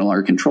 can no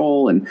longer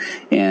control.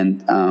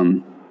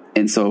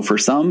 And so for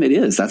some,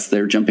 that's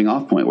their jumping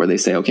off point where they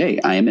say,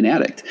 okay, I am an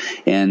addict.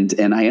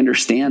 And I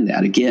understand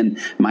that. Again,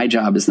 my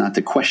job is not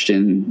to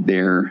question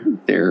their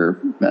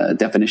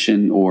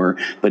definition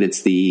but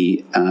it's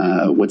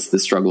what's the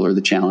struggle or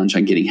the challenge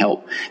on getting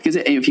help. Because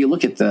if you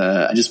look at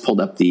I just pulled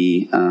up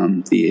the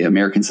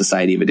American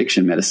Society of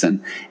Addiction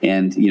Medicine,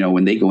 and,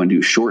 when they go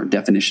into short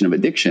definition of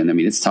addiction, I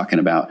mean, it's talking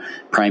about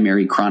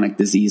primary chronic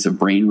disease of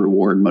brain,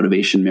 reward,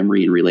 motivation,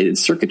 memory, and related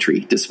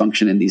circuitry.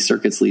 Dysfunction in these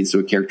circuits leads to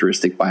a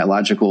characteristic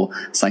biological,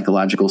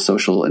 psychological,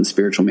 social, and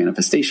spiritual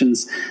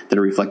manifestations that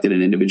are reflected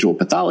in individual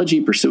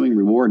pathology, pursuing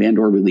reward and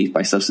or relief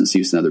by substance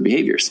use and other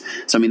behaviors.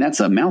 So, I mean, that's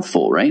a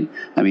mouthful, right?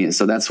 I mean,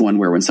 so that's one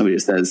where when somebody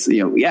just says,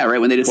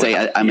 when they just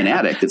say, I'm an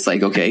addict, it's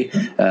like, okay,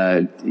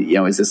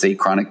 is this a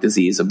chronic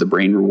disease of the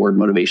brain, reward,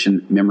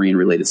 motivation, memory, and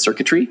related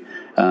circuitry?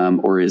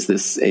 Or is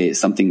this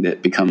something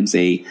that becomes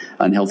a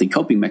unhealthy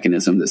coping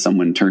mechanism that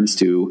someone turns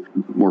to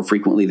more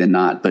frequently than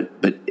not? But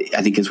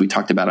I think, as we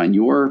talked about on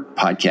your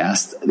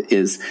podcast,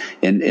 is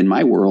in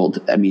my world,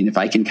 I mean, if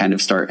I can kind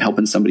of start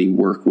helping somebody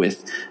work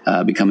with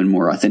becoming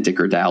more authentic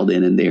or dialed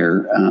in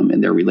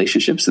their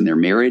relationships and their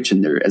marriage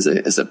and their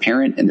as a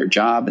parent and their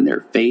job and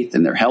their faith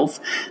and their health,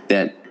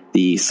 that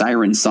the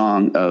siren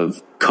song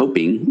of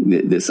coping,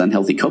 this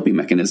unhealthy coping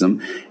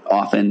mechanism,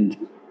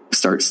 often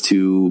starts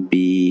to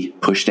be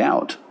pushed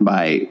out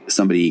by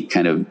somebody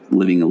kind of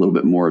living a little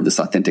bit more of this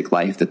authentic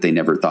life that they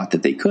never thought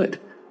that they could.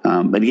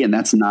 But again,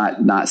 that's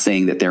not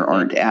saying that there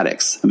aren't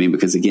addicts. I mean,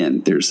 because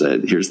again, here's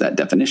that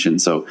definition.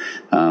 So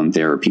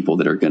there are people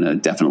that are going to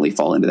definitely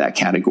fall into that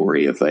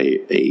category of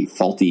a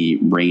faulty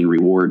brain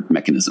reward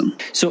mechanism.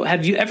 So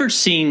have you ever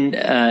seen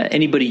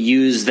anybody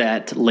use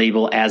that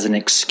label as an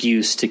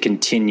excuse to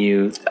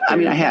continue? I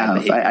mean, I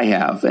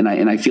have. And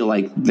I feel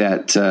like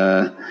that,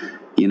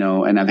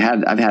 and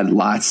I've had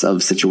lots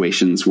of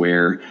situations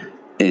where,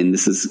 and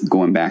this is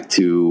going back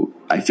to,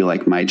 I feel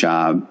like my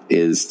job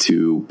is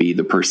to be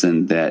the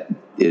person that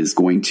is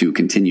going to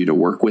continue to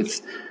work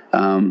with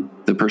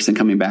the person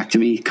coming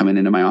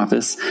into my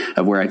office,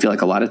 of where I feel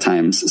like a lot of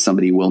times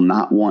somebody will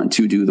not want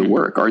to do the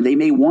work, or they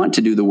may want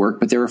to do the work,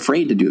 but they're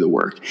afraid to do the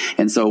work.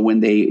 And so when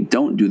they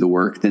don't do the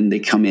work, then they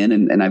come in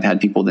and I've had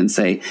people then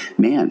say,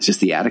 man, it's just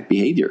the addict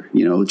behavior,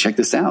 check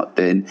this out.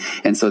 And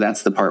so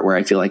that's the part where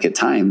I feel like at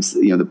times,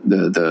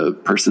 the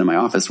person in my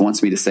office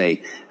wants me to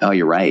say, oh,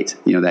 you're right.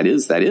 That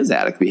is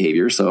addict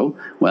behavior. So,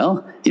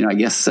 well, I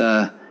guess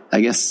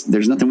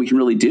there's nothing we can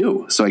really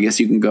do. So I guess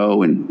you can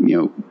go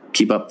and,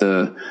 keep up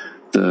the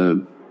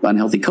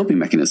unhealthy coping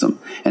mechanism.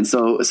 And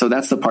so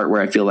that's the part where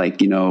I feel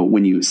like,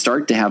 when you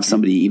start to have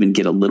somebody even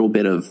get a little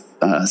bit of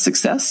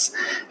success,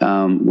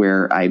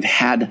 where I've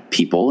had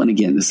people, and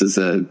again, this is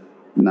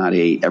not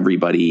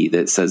everybody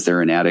that says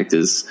they're an addict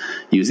is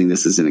using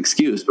this as an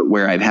excuse, but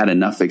where I've had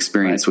enough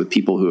experience with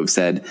people who have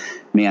said,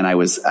 man, I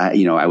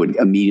would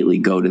immediately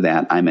go to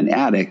that, I'm an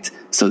addict,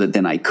 so that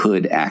then I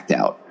could act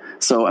out.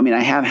 So, I mean, I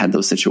have had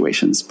those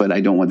situations, but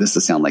I don't want this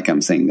to sound like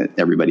I'm saying that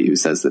everybody who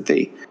says that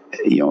they,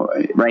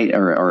 right,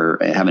 or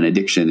have an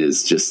addiction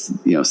is just,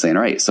 saying,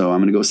 all right, so I'm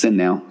going to go sin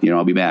now,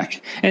 I'll be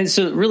back. And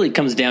so it really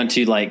comes down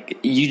to like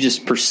you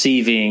just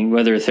perceiving,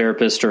 whether a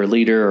therapist or a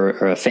leader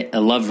or a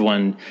loved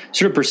one,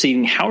 sort of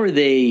perceiving how are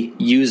they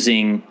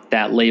using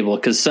that label,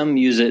 because some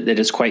use it that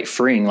is quite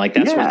freeing. Like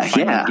that's what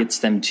finally gets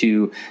them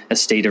to a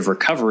state of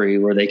recovery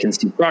where they can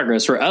see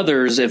progress, or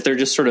others, if they're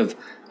just sort of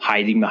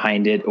hiding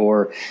behind it,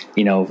 or,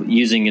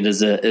 using it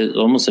as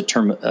almost a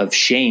term of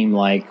shame,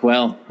 like,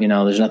 well,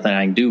 there's nothing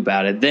I can do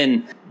about it,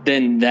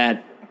 then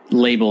that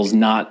label's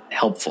not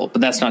helpful.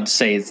 But that's not to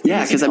say it's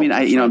because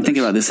I'm thinking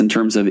about this in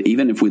terms of,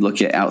 even if we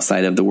look at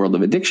outside of the world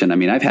of addiction. I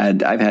mean, I've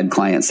had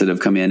clients that have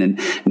come in and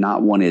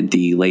not wanted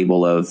the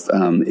label of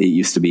it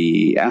used to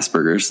be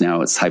Asperger's,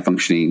 now it's high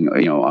functioning,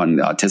 on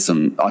the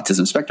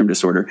autism spectrum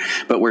disorder,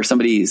 but where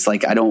somebody's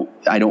like, I don't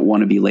want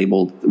to be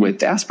labeled with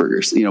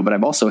Asperger's, but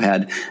I've also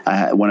had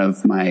one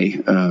of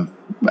my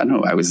one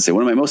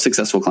of my most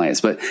successful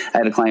clients, but I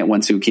had a client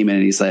once who came in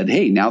and he said,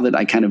 hey, now that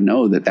I kind of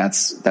know that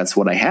that's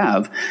what I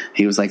have,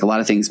 he was like, a lot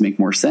of things make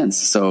more sense.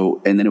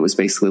 So, and then it was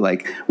basically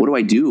like, what do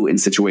I do in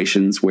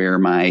situations where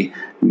my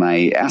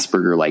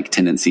Asperger like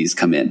tendencies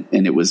come in?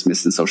 And it was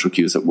missing social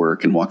cues at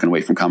work and walking away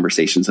from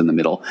conversations in the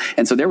middle.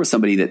 And so there was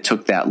somebody that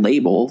took that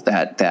label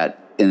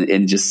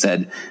and just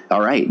said,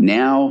 all right,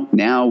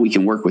 now we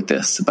can work with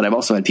this. But I've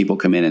also had people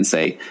come in and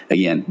say,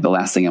 again, the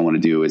last thing I want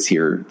to do is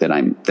hear that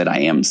I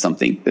am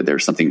something, that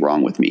there's something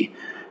wrong with me.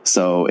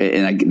 So,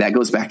 that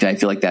goes back to, I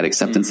feel like that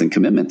acceptance and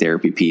commitment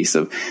therapy piece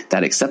of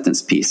that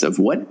acceptance piece of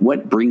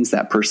what brings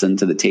that person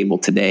to the table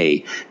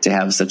today to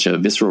have such a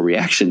visceral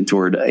reaction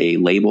toward a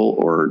label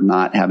or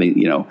not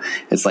having,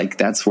 it's like,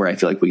 that's where I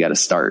feel like we got to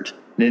start.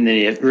 Then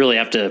you really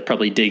have to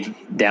probably dig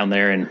down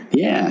there and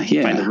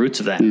find the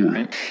roots of that. Yeah.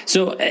 Right.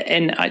 So,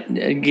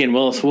 again,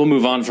 we'll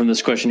move on from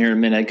this question here in a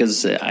minute,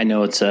 because I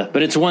know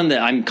but it's one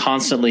that I'm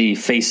constantly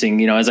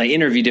facing. As I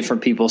interview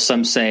different people,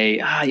 some say,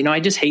 I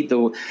just hate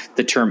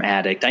the term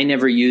addict. I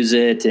never use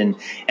it, and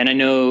I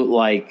know,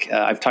 like,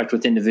 I've talked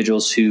with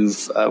individuals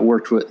who've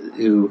work for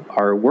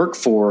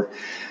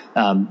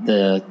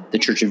the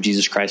Church of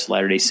Jesus Christ of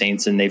Latter-day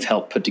Saints, and they've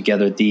helped put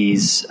together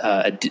these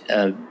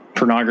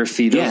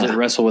pornography, those that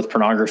wrestle with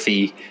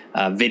pornography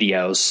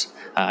videos.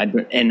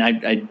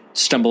 I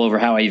stumble over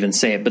how I even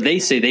say it, but they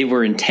say they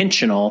were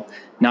intentional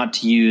not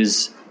to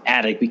use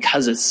addict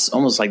because it's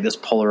almost like this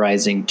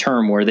polarizing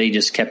term where they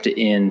just kept it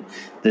in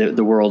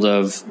the world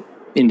of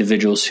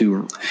individuals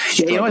who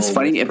it's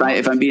funny,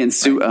 if I'm being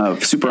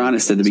super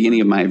honest, at the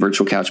beginning of my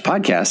Virtual Couch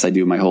podcast, I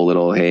do my whole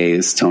little, hey,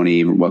 it's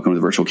Tony, welcome to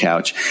the Virtual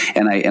Couch,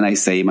 and I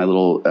say my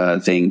little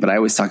thing, but I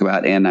always talk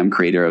about, and I'm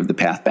creator of The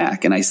Path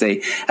Back, and I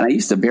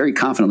used to very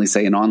confidently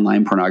say an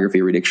online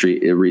pornography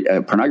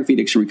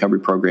addiction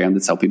recovery program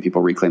that's helping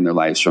people reclaim their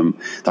lives from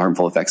the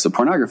harmful effects of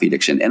pornography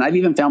addiction. And I've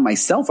even found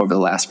myself over the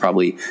last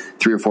probably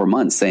 3 or 4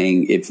 months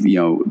saying, if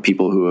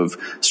people who have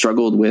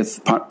struggled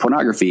with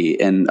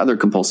pornography and other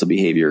compulsive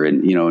behavior,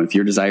 and if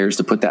your desire is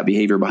to put that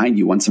behavior behind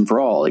you once and for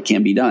all, it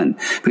can be done.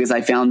 Because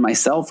I found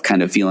myself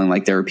kind of feeling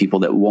like there are people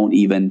that won't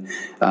even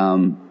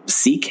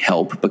seek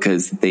help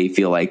because they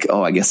feel like,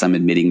 oh, I guess I'm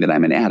admitting that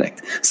I'm an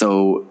addict.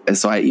 So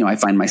I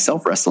find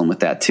myself wrestling with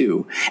that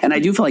too. And I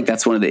do feel like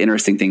that's one of the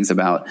interesting things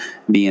about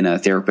being a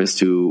therapist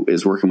who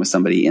is working with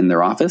somebody in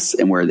their office,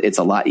 and where it's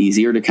a lot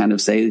easier to kind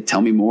of say,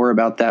 tell me more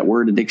about that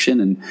word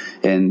addiction.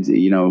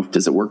 And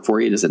does it work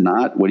for you? Does it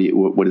not?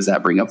 What does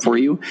that bring up for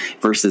you?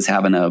 Versus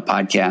having a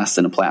podcast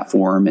and a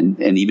platform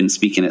and even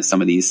speaking at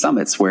some of these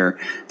summits where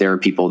there are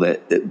people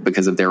that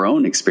because of their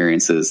own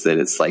experiences, that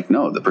it's like,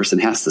 no, the person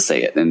has to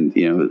say it.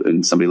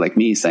 And somebody like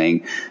me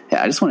saying, hey,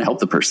 I just want to help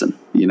the person,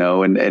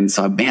 and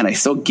so, man, I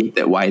still get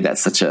that, why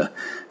that's such a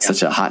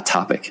hot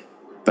topic.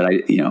 But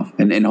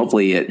and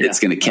hopefully it's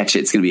going to catch it.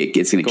 It's going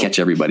to catch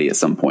everybody at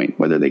some point,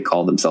 whether they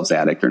call themselves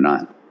addict or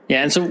not.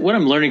 Yeah. And so what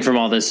I'm learning from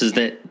all this is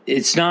that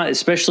it's not,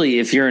 especially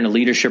if you're in a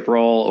leadership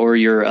role or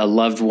you're a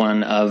loved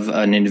one of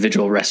an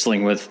individual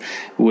wrestling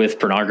with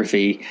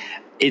pornography,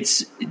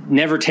 it's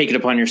never take it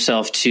upon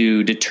yourself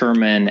to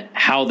determine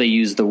how they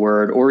use the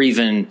word, or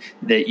even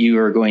that you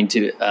are going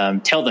to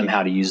tell them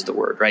how to use the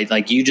word, right?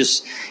 Like,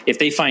 if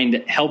they find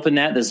help in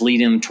that's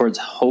leading them towards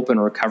hope and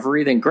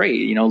recovery, then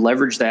great,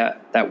 leverage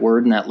that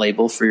word and that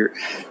label for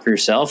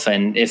yourself.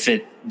 And if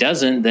it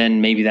doesn't,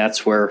 then maybe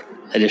that's where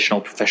additional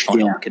professional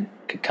help could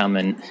come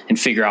and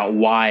figure out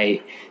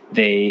why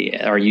they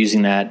are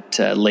using that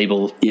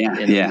label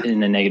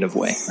in a negative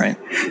way, right?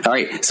 All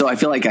right. So I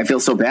feel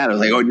so bad. I was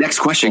like, oh, next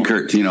question,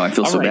 Kurt. I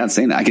feel bad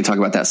saying that. I could talk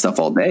about that stuff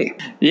all day.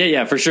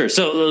 Yeah, for sure.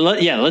 So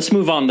let's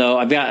move on though.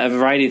 I've got a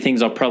variety of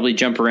things. I'll probably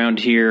jump around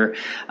here.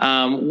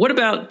 What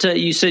about,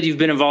 you said you've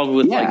been involved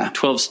with like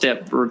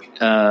 12-step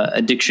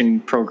addiction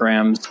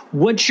programs.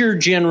 What's your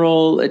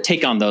general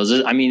take on those?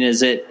 I mean,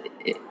 is it,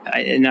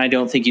 and I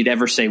don't think you'd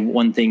ever say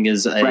one thing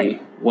is a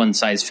one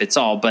size fits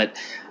all, but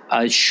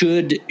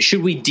should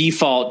we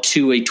default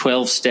to a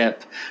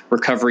 12-step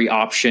recovery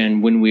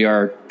option when we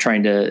are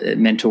trying to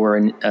mentor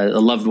a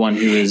loved one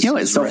who is?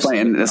 It's so funny,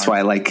 and that's why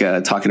I like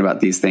talking about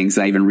these things.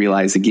 And I even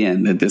realize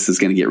again that this is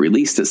going to get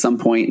released at some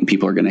point, and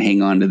people are going to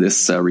hang on to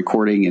this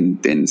recording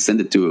and send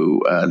it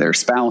to their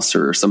spouse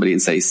or somebody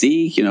and say,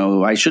 "See,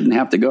 I shouldn't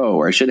have to go,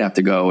 or I should have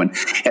to go." And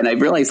I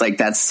realize like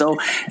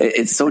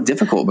it's so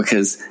difficult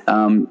because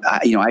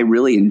I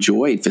really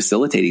enjoyed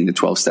facilitating the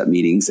 12-step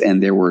meetings,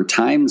 and there were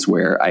times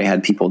where I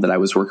had people that I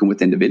was working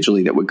with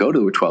individually that would go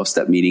to a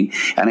 12-step meeting.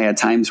 And I had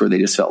times where they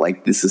just felt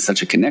like this is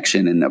such a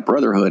connection and a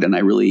brotherhood. And I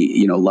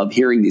really, love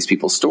hearing these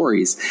people's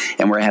stories.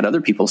 And where I had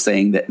other people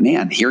saying that,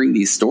 man, hearing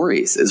these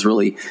stories is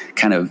really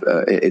kind of,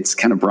 it's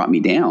kind of brought me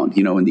down,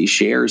 and these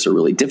shares are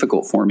really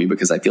difficult for me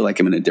because I feel like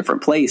I'm in a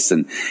different place.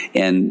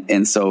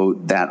 And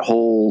so that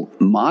whole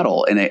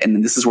model,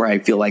 and this is where I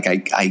feel like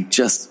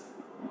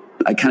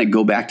I kind of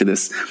go back to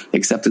this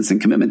acceptance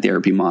and commitment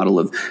therapy model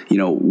of,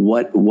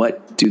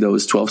 what do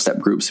those 12-step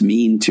groups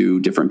mean to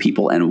different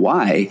people and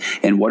why,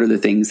 and what are the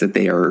things that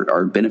they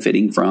are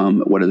benefiting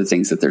from? What are the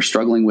things that they're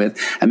struggling with?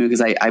 I mean,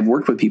 because I've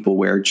worked with people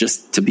where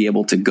just to be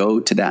able to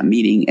go to that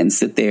meeting and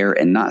sit there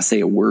and not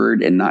say a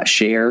word and not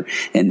share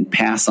and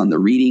pass on the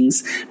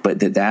readings, but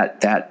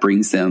that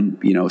brings them,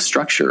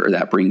 structure, or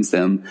that brings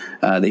them,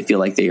 they feel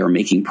like they are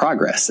making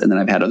progress. And then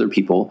I've had other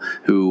people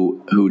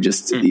who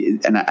just,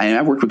 and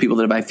I've worked with people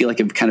that I feel like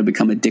have kind of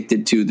become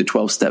addicted to the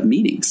 12-step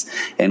meetings,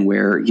 and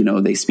where,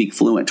 they speak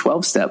fluent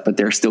 12-step, but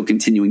they're still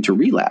continuing to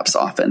relapse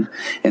often.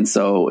 And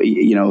so,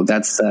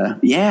 that's,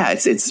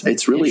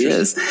 it's really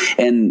is.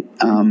 And,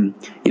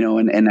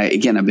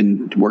 again, I've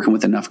been working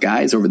with enough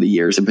guys over the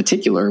years in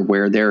particular,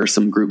 where there are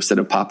some groups that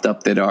have popped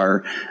up that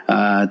are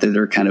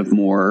kind of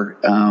more,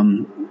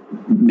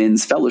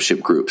 men's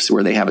fellowship groups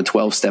where they have a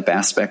 12-step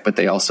aspect, but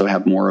they also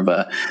have more of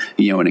a,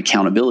 an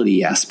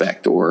accountability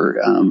aspect, or,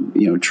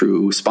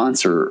 true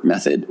sponsor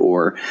method.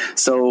 Or,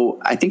 so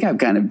I think I've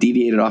kind of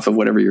deviated off of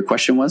whatever your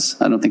question was.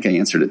 I don't think I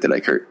answered it. Did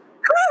I, Kurt?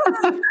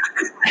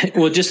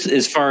 Well, just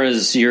as far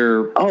as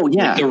your,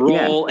 the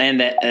role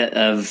and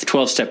of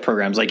 12-step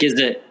programs, like, is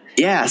it,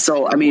 yeah.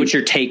 So, I mean, what's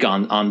your take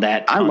on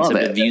that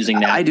concept of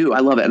using that? I do. I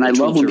love it. And I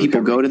love when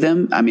people go to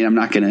them. I mean, I'm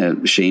not going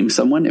to shame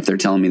someone if they're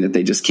telling me that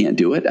they just can't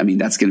do it. I mean,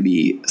 that's going to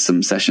be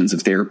some sessions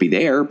of therapy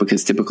there,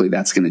 because typically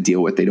that's going to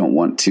deal with, they don't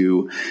want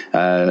to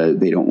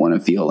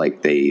feel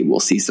like they will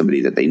see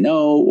somebody that they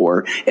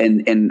know,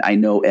 and I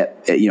know, I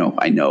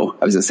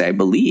was going to say, I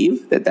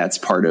believe that that's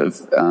part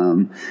of,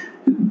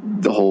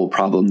 the whole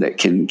problem that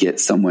can get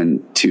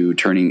someone to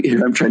turning,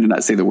 I'm trying to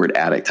not say the word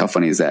addict. How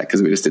funny is that?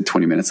 Because we just did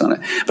 20 minutes on it.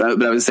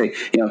 But I would say,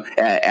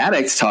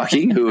 addicts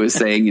talking who is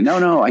saying,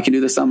 no, I can do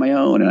this on my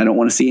own, and I don't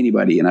want to see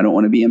anybody, and I don't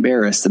want to be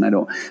embarrassed.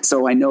 And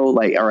so I know,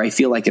 or I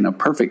feel like in a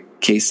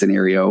perfect case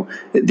scenario,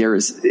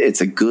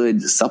 it's a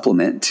good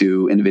supplement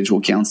to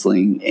individual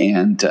counseling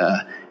and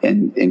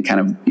kind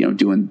of,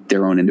 doing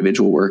their own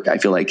individual work. I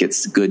feel like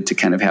it's good to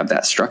kind of have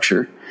that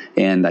structure.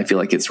 And I feel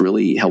like it's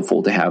really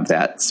helpful to have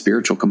that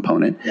spiritual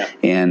component. Yeah.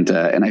 And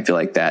I feel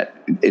like that,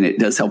 and it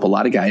does help a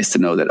lot of guys to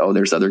know that,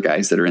 there's other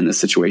guys that are in this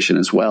situation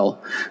as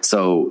well.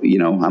 So,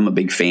 I'm a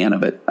big fan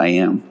of it. I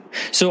am.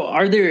 So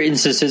are there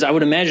instances, I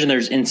would imagine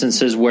there's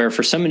instances where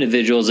for some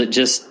individuals it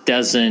just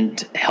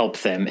doesn't help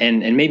them,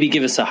 and maybe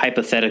give us a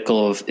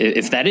hypothetical of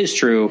if that is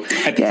true.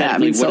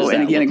 Hypothetically,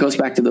 it goes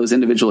back to those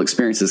individual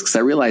experiences, because I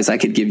realize I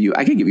could give you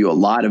a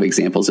lot of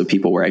examples of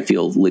people where I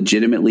feel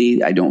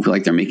legitimately, I don't feel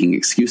like they're making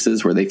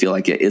excuses, where they feel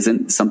like it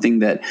isn't something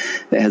that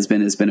has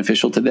been as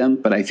beneficial to them.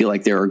 But I feel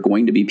like there are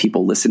going to be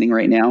people listening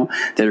right now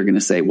that are going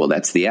to say, well,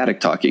 that's the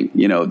addict talking,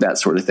 that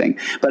sort of thing.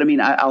 But I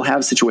mean, I'll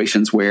have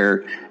situations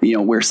where,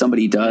 where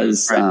somebody does,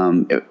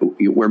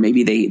 where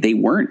maybe they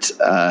weren't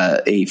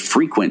a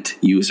frequent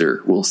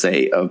user, we'll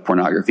say, of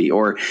pornography,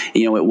 or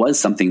it was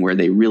something where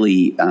they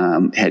really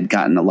had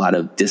gotten a lot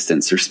of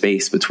distance or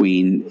space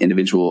between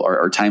individual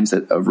or times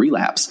of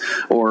relapse,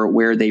 or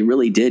where they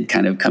really did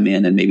kind of come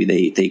in and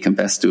maybe they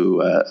confessed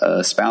to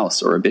a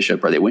spouse or a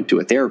bishop, or they went to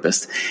a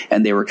therapist,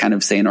 and they were kind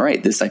of saying, all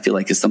right, this I feel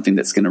like is something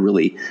that's going to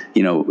really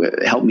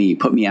help me,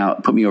 put me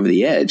over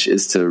the edge,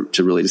 is to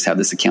really just have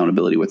this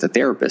accountability with a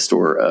therapist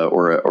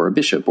or a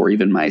bishop, or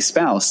even my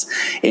spouse,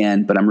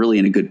 but I'm really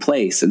in a good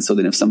place. And so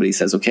then if somebody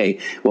says, okay,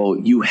 well,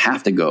 you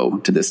have to go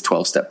to this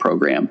 12-step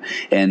program,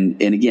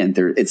 and again,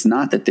 it's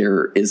not that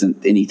there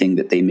isn't anything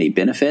that they may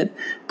benefit,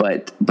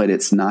 but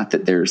it's not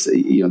that there's,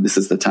 this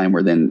is the time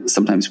where then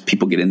sometimes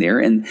people get in there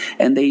and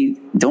they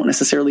don't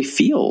necessarily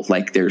feel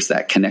like there's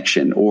that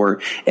connection,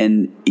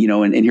 and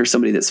here's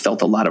somebody that's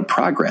felt a lot of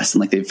progress,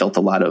 and like they've felt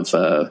a lot of,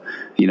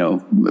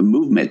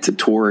 movement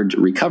toward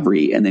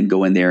recovery, and then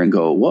go in there and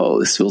go, whoa,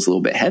 this feels a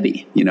little bit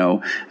heavy.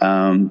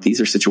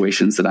 These are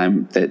situations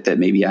that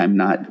maybe I'm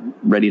not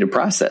ready to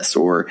process,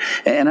 and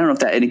I don't know if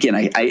that, and again,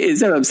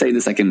 is that I'm saying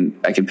this, I can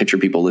picture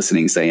people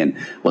listening saying,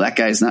 well, that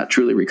guy's not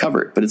truly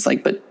recovered, but it's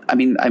like, but I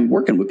mean, I'm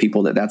working with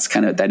people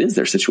that is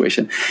their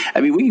situation.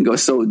 I mean, we can go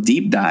so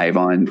deep dive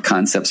on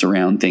concepts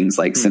around things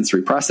like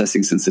sensory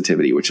processing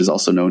sensitivity, which is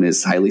also known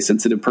as highly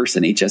sensitive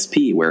person,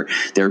 HSP, where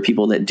there are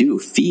people that do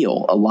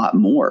feel a lot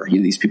more,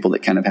 these people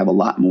that kind of have a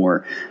lot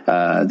more,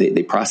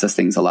 they process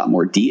things a lot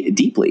more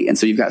deeply. And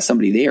so you've got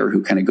somebody there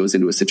who kind of goes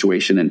into a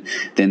situation and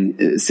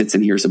then sits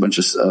and hears a bunch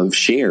of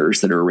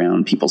shares that are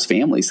around people's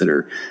families that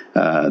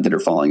are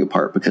falling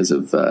apart because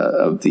of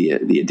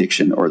the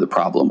addiction or the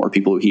problem, or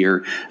people who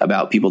hear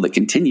about people that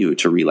continue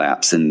to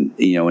relapse, and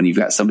you've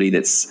got somebody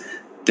that's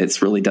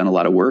that's really done a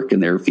lot of work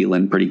and they're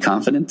feeling pretty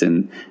confident,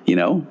 and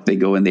they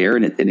go in there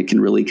and it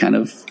can really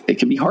it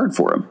can be hard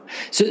for them.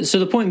 So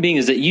the point being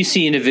is that you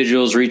see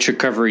individuals reach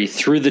recovery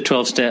through the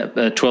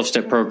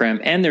 12-step program,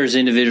 and there's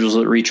individuals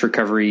that reach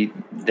recovery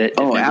that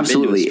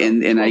absolutely,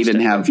 and I even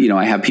have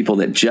I have people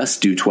that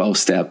just do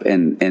 12-step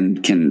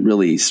and can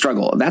really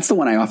struggle. That's the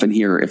one I often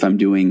hear if I'm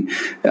doing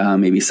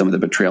maybe some of the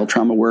betrayal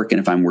trauma work, and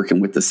if I'm working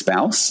with the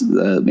spouse,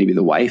 maybe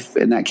the wife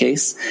in that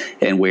case,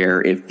 and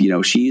where if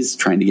she's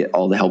trying to get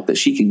all the help that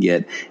she can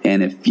get,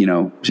 and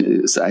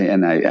if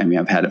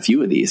I've had a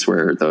few of these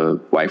where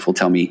the wife will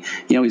tell me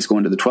he's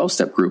going to the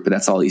 12-step group, but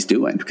that's all he's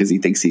doing because he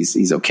thinks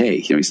he's okay.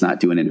 He's not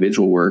doing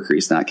individual work, or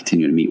he's not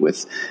continuing to meet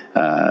with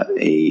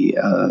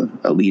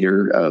a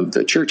leader of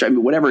the church. I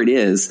mean, whatever it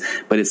is,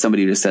 but it's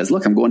somebody who just says,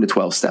 look, I'm going to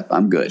 12-step,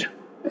 I'm good.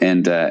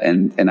 And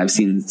I've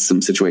seen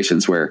some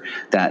situations where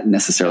that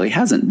necessarily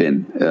hasn't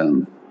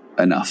been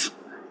enough.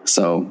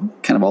 So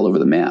kind of all over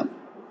the map.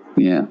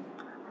 Yeah.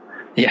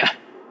 Yeah.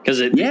 Because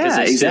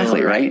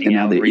exactly right. And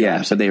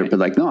now so they're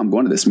like, no, I'm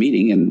going to this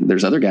meeting, and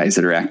there's other guys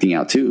that are acting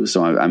out too.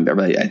 So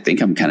I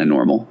think I'm kind of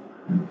normal.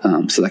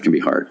 So that can be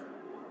hard.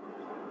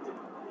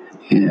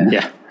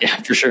 Yeah,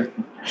 for sure.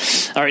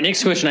 All right.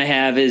 Next question I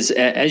have is,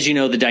 as you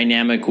know, the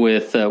dynamic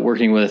with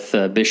working with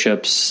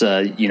bishops,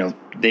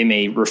 they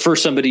may refer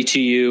somebody to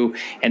you,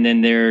 and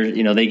then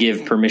they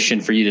give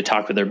permission for you to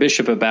talk with their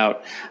bishop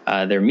about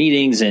their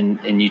meetings,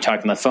 and you talk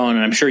on the phone.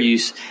 And I'm sure you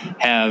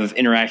have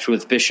interacted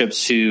with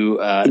bishops who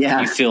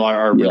you feel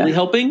are really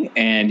helping,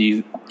 and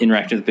you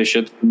interact with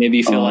bishops. Maybe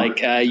you feel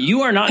like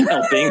you are not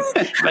helping.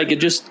 If I could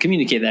just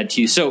communicate that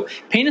to you. So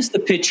paint us the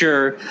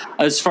picture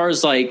as far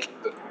as like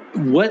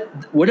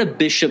what a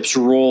bishop's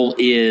role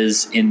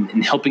is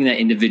in helping that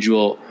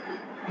individual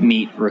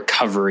meet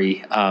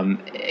recovery,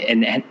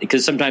 and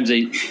because sometimes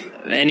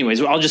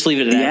anyways, I'll just leave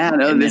it at that. Yeah,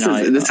 no,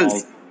 this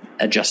is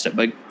adjust it.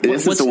 But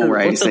this is the one where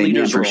I say,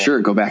 for sure,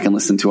 go back and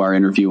listen to our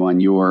interview on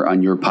your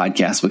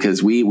podcast,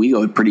 because we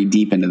go pretty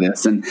deep into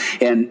this, and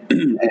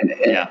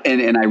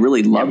I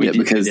really loved it,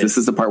 because this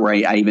is the part where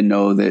I even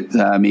know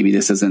that maybe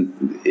this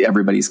isn't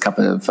everybody's cup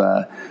of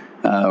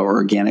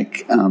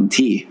organic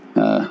tea.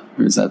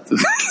 Or is that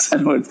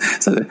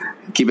so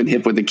keeping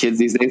hip with the kids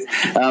these days?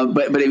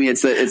 But I mean,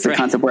 it's the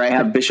concept where I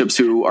have bishops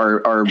who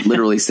are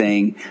literally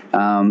saying,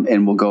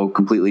 and we'll go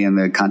completely in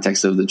the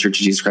context of the Church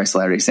of Jesus Christ of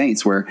Latter-day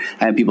Saints, where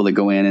I have people that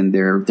go in and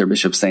their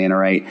bishops saying, all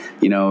right,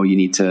 you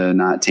need to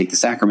not take the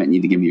sacrament, you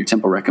need to give me your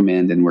temple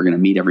recommend, and we're going to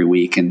meet every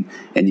week, and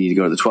you need to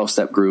go to the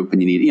 12-step group,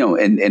 and you need,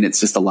 and it's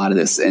just a lot of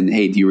this. And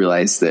hey, do you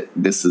realize that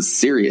this is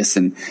serious?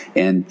 And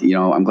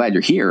I'm glad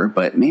you're here,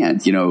 but man,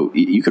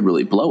 you could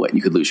really blow it.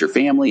 You could lose your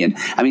family. And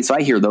I mean, so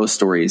I hear those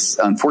stories.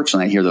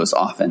 Unfortunately, I hear those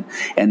often.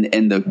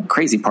 And the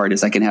crazy part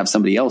is I can have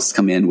somebody else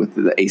come in with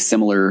a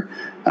similar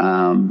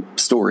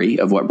story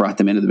of what brought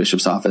them into the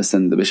bishop's office,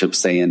 and the bishop's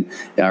saying,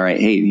 all right,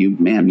 hey, you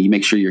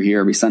make sure you're here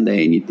every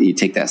Sunday, and you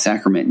take that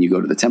sacrament, and you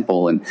go to the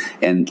temple,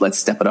 and let's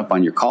step it up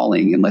on your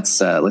calling, and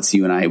let's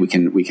you and I, we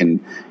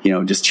can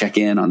just check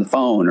in on the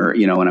phone, or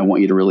and I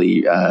want you to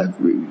really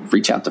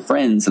reach out to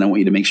friends, and I want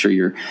you to make sure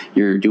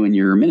you're doing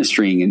your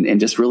ministering, and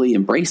just really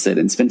embrace it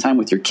and spend time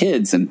with your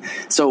kids. And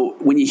so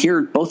when you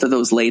hear both of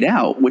those laid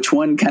out, which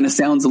one kind of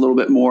sounds a little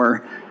bit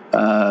more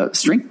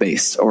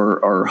strength-based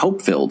or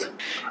hope-filled?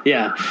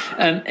 Yeah.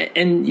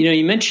 And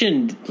you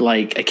mentioned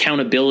like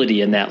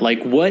accountability in that,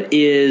 like what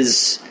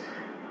is,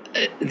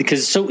 because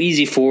it's so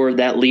easy for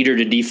that leader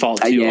to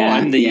default to,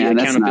 I'm the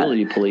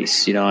accountability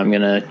police, I'm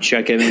going to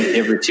check in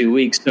every 2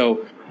 weeks.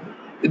 So,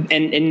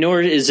 and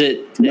nor is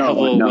it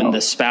helpful when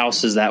the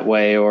spouse is that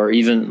way, or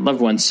even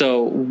loved ones.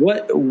 So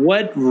what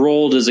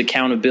role does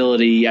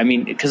accountability, I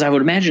mean, because I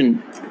would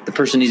imagine the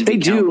person needs to be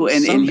accountable. They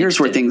do, and here's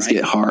where things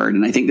get hard.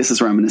 And I think this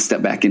is where I'm going to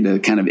step back into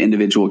kind of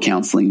individual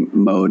counseling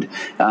mode.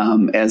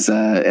 As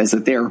a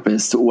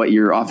therapist, what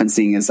you're often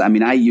seeing is, I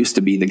mean, I used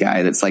to be the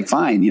guy that's like,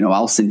 fine,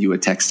 I'll send you a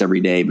text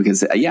every day,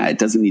 because it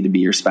doesn't need to be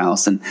your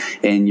spouse, and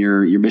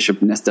your bishop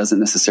doesn't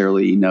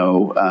necessarily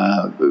know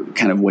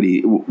kind of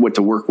what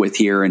to work with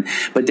here.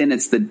 But then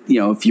it's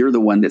if you're the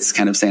one that's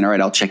kind of saying, all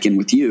right, I'll check in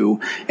with you,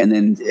 and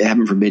then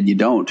heaven forbid you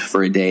don't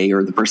for a day,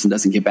 or the person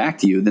doesn't get back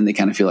to you, then they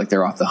kind of feel like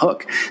they're off the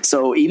hook.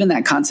 So even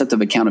that concept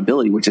of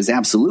accountability, which is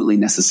absolutely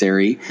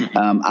necessary,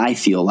 I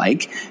feel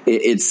like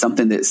it's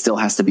something that still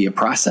has to be a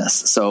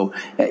process. So,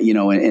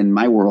 in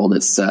my world,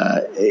 it's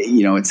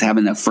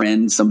having a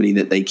friend, somebody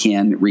that they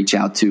can reach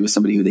out to,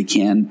 somebody who they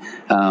can,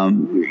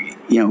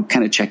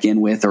 kind of check in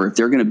with, or if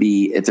they're going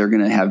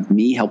to have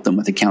me help them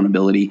with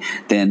accountability,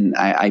 then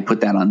I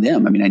put that on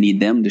them. I mean, I need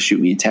them to shoot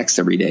me a text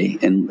every day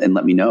and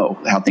let me know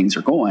how things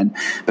are going,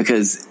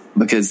 because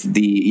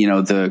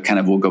the kind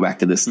of, we'll go back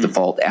to this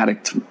default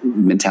addict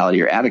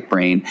mentality or addict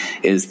brain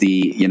is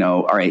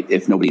all right,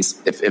 if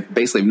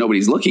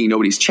nobody's looking,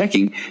 nobody's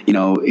checking,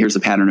 here's a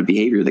pattern of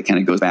behavior that kind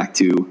of goes back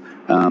to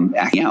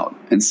acting out.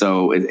 And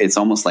so it's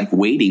almost like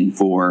waiting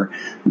for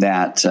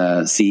that,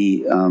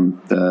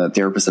 the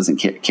therapist doesn't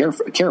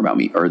care about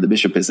me, or the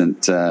bishop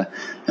isn't,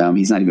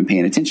 he's not even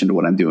paying attention to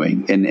what I'm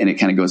doing. And it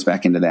kind of goes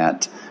back into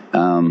that,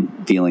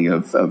 feeling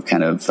of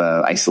kind of,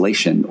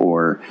 isolation,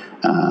 or,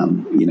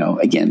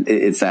 again,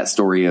 it's that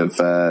story of,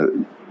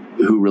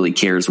 who really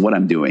cares what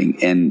I'm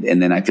doing. And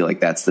then I feel like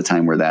that's the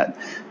time where that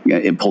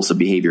impulsive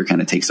behavior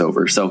kind of takes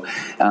over. So,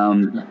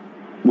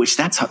 which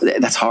that's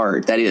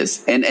hard. That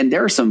is. And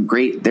there are some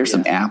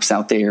some apps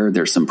out there.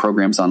 There's some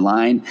programs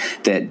online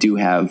that do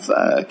have,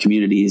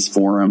 communities,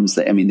 forums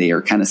that, they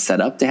are kind of set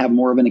up to have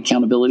more of an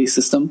accountability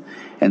system.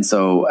 And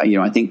so,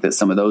 I think that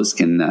some of those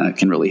can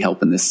really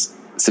help in this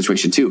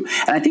situation too.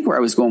 And I think where I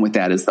was going with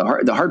that is the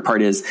hard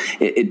part is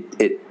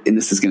it and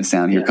this is going to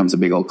sound, here comes a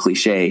big old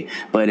cliche,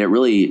 but it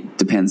really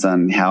depends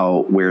on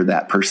where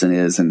that person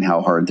is and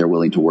how hard they're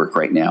willing to work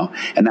right now.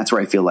 And that's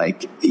where I feel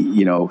like,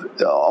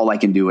 all I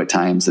can do at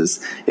times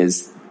is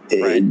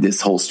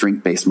this whole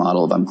strength-based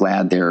model of, I'm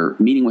glad they're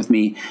meeting with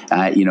me,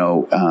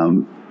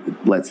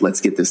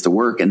 let's get this to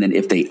work. And then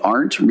if they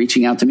aren't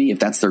reaching out to me, if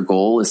that's their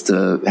goal is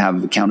to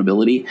have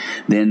accountability,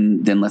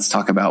 then let's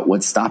talk about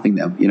what's stopping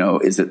them.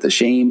 Is it the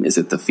shame? Is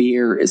it the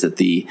fear? Is it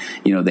the,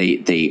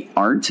 they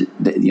aren't,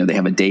 they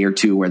have a day or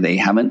two where they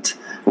haven't,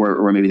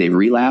 or maybe they've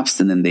relapsed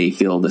and then they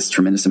feel this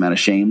tremendous amount of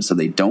shame. So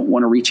they don't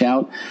want to reach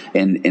out.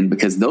 And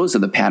because those are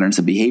the patterns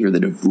of behavior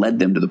that have led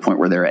them to the point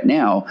where they're at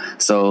now.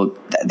 So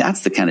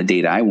that's the kind of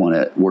data I want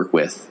to work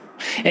with.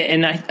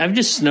 And I've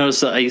just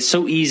noticed that it's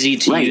so easy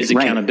to use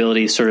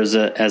accountability sort of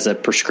as a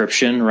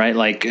prescription, right?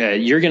 Like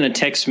you're going to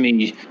text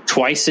me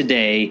twice a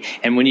day,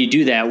 and when you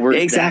do that,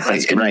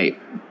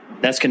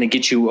 that's going to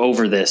get you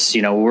over this.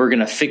 We're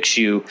going to fix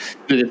you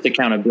through this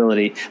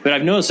accountability. But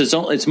I've noticed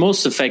it's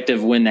most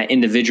effective when that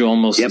individual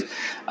almost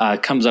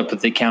comes up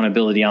with the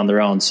accountability on their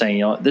own,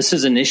 saying, this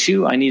is an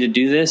issue. I need to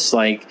do this.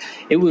 Like,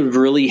 it would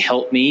really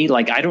help me.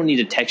 Like, I don't need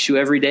to text you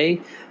every day.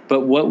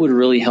 But what would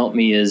really help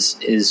me is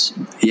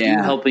you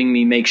helping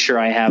me make sure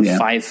I have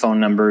 5 phone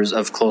numbers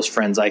of close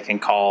friends I can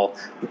call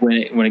when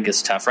it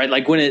gets tough, right?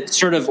 Like when it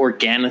sort of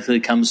organically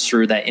comes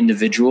through that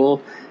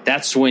individual,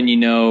 that's when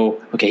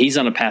okay, he's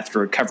on a path to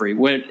recovery.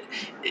 When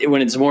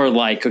it's more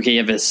like, okay, you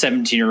have a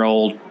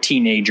 17-year-old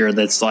teenager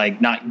that's like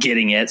not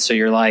getting it, so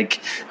you're like,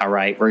 all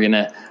right, we're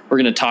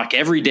gonna talk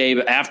every day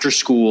after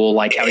school,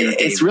 like how your day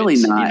it's really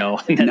is,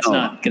 not, and that's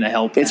not going to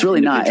help. It's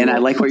really not. And I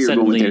like where you're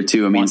going with there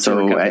too.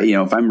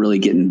 If I'm really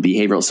getting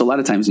behavioral, so a lot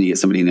of times when you get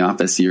somebody in the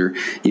office,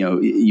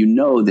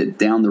 that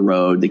down the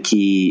road, the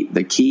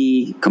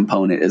key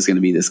component is going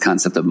to be this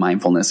concept of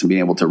mindfulness and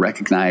being able to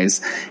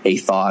recognize a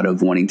thought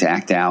of wanting to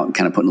act out and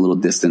kind of putting a little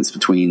distance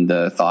between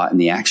the thought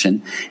and the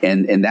action.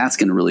 And that's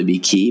going to really be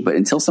key. But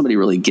until somebody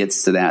really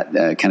gets to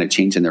that kind of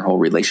change in their whole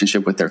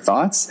relationship with their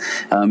thoughts,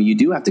 you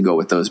do have to go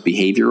with those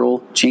behavioral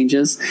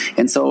changes.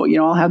 And so,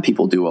 I'll have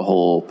people do a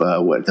whole,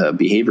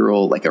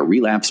 behavioral, like a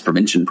relapse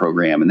prevention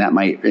program. And that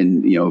might,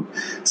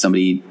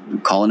 somebody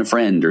calling a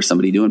friend, or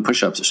somebody doing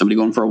push-ups, or somebody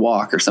going for a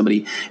walk, or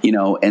somebody,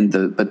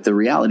 but the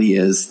reality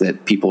is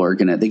that people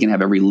they can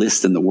have every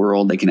list in the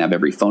world. They can have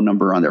every phone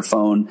number on their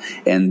phone.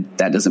 And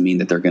that doesn't mean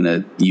that they're going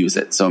to use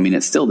it. So,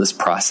 it's still this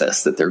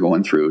process that they're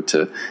going through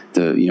to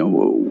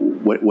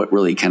what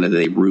really kind of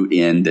they root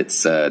in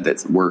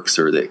that works,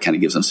 or that kind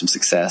of gives them some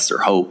success or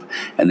hope,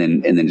 and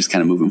then just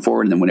kind of moving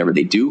forward. And then whenever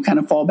they do kind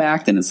of fall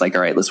back, then it's like,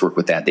 all right, let's work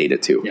with that data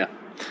too. Yeah.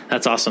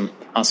 That's awesome.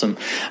 All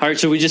right.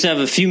 So we just have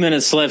a few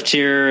minutes left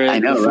here. I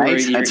know,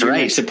 right? That's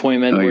right. Next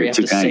appointment where you have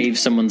to save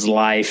someone's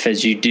life,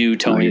 as you do,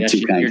 Tony.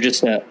 You're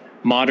just a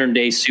modern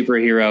day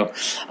superhero.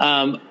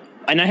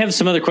 And I have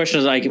some other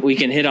questions we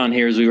can hit on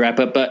here as we wrap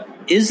up, but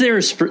is there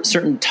a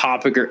certain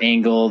topic or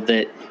angle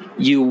that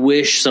you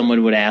wish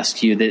someone would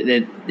ask you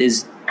that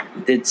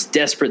it's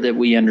desperate that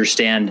we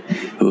understand?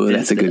 Oh,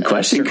 that's a good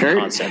question, Kurt.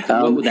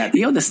 What would that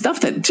be? The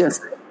stuff that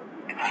just,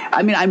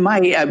 I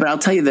might, but I'll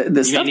tell you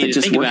the stuff that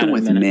just working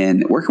with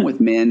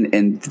men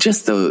and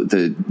just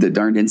the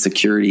darned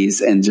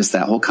insecurities, and just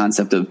that whole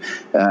concept of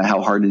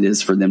how hard it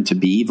is for them to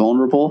be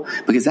vulnerable,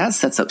 because that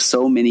sets up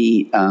so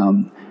many,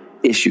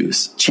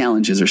 issues,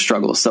 challenges, or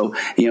struggles. So,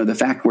 the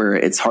fact where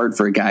it's hard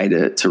for a guy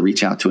to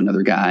reach out to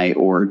another guy,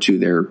 or to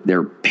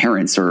their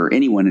parents or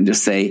anyone, and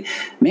just say,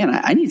 man,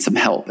 I need some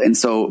help. And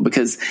so,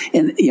 because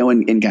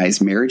in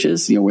guys'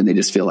 marriages, where they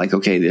just feel like,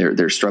 okay,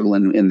 they're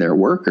struggling in their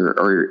work,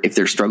 or if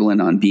they're struggling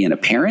on being a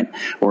parent,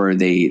 or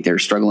they're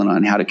struggling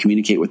on how to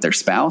communicate with their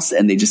spouse,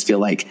 and they just feel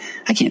like,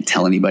 I can't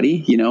tell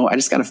anybody, I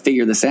just got to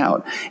figure this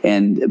out.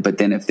 But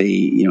then if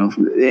they,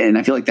 and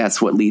I feel like that's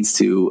what leads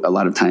to a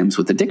lot of times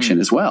with addiction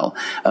as well.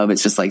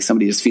 it's just like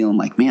somebody just feeling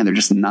like, man, they're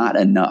just not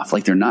enough.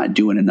 Like they're not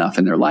doing enough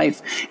in their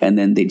life. And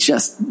then they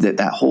just, that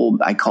whole,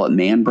 I call it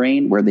man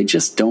brain, where they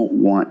just don't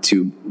want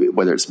to,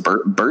 whether it's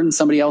burden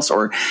somebody else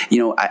or,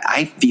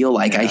 I feel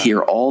like I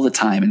hear all the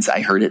time, and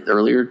I heard it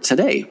earlier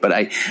today, but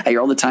I hear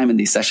all the time in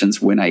these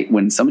sessions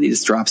when somebody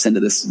just drops into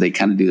this, they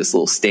kind of do this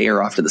little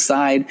stare off to the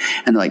side,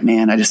 and they're like,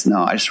 man, I just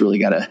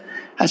gotta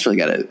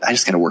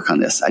work on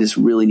this. I just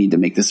really need to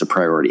make this a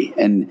priority.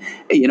 And,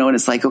 and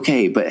it's like,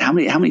 okay, but how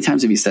many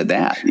times have you said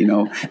that?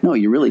 No,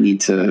 you really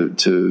need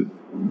to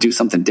do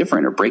something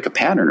different, or break a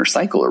pattern or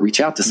cycle, or reach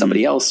out to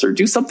somebody else, or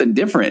do something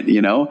different,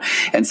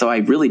 And so I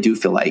really do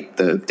feel like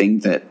the thing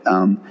that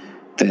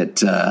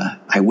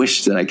I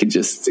wish that I could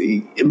just,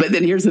 but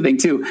then here's the thing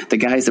too, the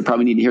guys that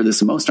probably need to hear this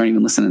the most aren't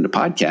even listening to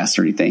podcasts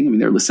or anything. I mean,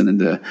 they're listening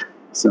to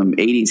some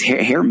 80s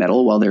hair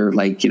metal while they're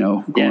like,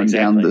 going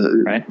down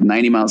the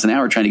 90 miles an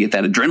hour trying to get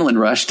that adrenaline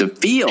rush to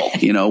feel,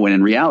 when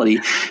in reality,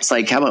 it's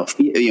like, how about,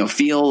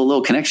 feel a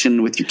little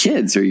connection with your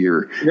kids or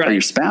your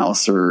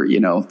spouse or,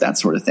 that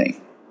sort of thing.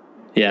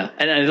 Yeah.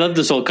 And I love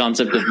this whole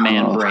concept of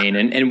man brain,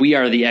 and we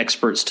are the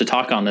experts to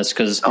talk on this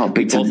because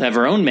we both have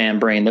our own man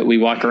brain that we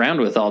walk around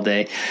with all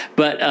day.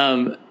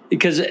 But,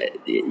 because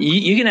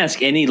you can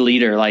ask any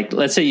leader, like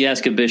let's say you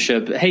ask a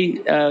bishop, hey,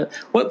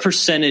 what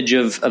percentage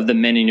of the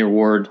men in your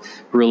ward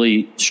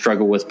really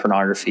struggle with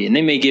pornography? And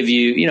they may give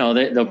you,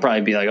 they'll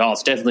probably be like, oh,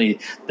 it's definitely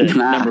the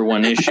number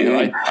one issue.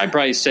 I'd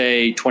probably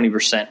say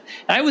 20%. And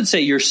I would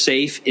say you're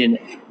safe in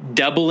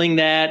doubling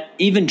that,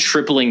 even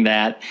tripling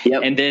that,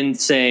 and then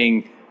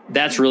saying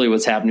that's really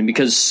what's happening,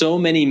 because so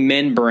many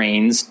men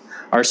brains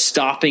are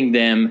stopping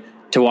them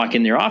to walk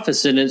in their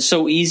office, and it's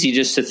so easy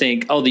just to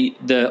think,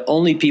 the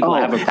only people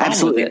that have a problem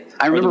absolutely. with it.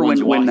 I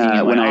remember when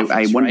I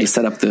wanted to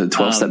set up the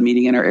 12-step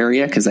meeting in our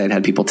area, because I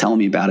had people telling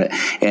me about it,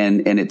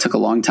 and it took a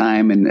long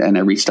time, and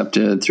I reached up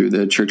through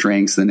the church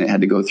ranks, and it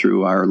had to go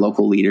through our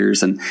local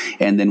leaders, and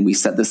then we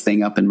set this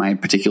thing up in my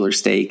particular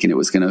stake, and it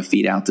was going to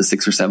feed out to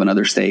 6 or 7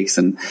 other stakes,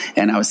 and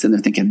I was sitting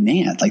there thinking,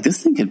 man, like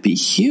this thing could be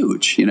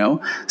huge,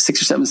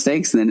 6 or 7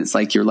 stakes, and then it's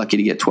like you're lucky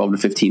to get 12 to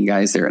 15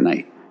 guys there at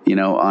night.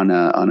 On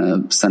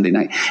a Sunday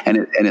night.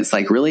 And it's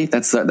like, really,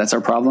 that's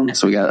our problem.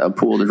 So we got a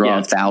pool to draw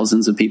of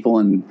thousands of people,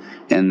 and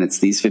it's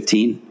these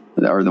 15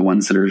 that are the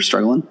ones that are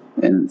struggling.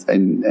 And I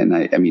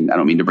mean, I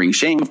don't mean to bring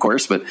shame, of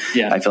course, but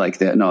I feel like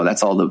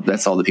that's all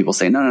the people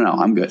say, no,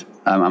 I'm good.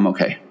 I'm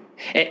okay.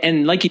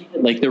 And like you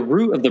said, like the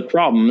root of the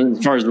problem,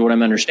 as far as what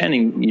I'm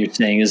understanding you're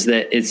saying, is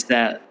that it's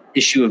that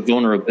issue of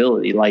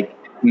vulnerability. Like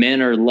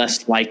men are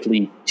less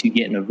likely to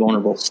get in a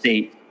vulnerable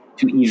state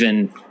to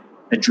even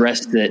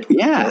address that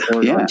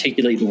or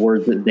articulate the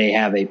words that they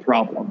have a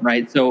problem,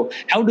 right? So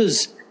how would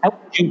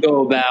you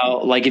go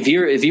about, like, if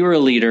you were a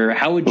leader,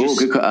 how would you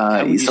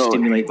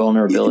stimulate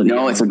vulnerability?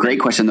 No, it's a great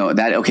question though. It's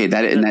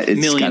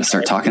got to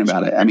start talking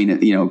about it. I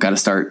mean, got to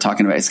start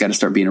talking about it. It's got to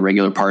start being a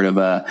regular part of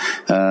a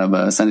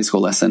Sunday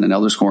school lesson, an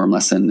elders quorum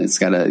lesson. It's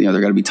got to,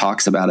 there got to be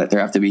talks about it. There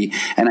have to be,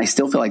 and I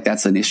still feel like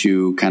that's an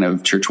issue kind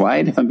of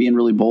church-wide, if I'm being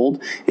really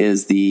bold,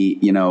 is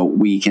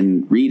we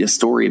can read a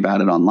story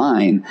about it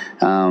online,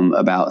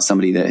 about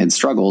somebody that had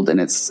struggled, and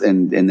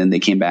then they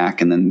came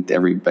back, and then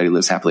everybody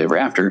lives happily ever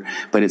after,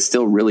 but it's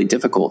still really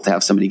difficult to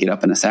have somebody get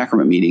up in a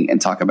sacrament meeting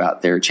and talk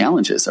about their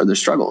challenges or their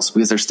struggles,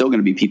 because there's still going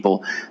to be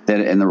people that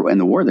in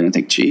the ward, they're going to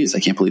think, geez, I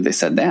can't believe they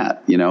said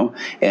that,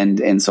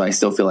 and so I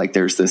still feel like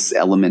there's this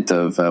element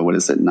of,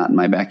 not in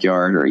my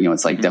backyard, or,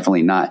 it's like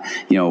definitely not,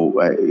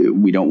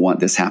 we don't want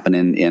this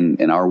happening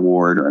in our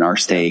ward or in our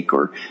stake,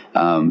 or,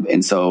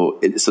 and so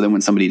then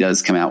when somebody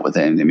does come out with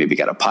it, and they maybe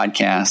got a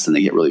podcast and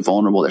they get really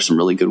vulnerable, there's some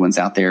really good ones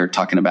out there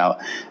talking about,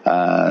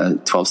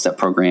 12-step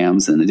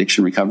programs and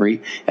addiction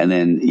recovery. And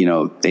then,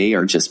 they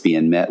are just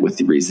being met with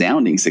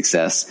resounding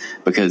success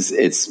because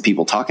it's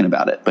people talking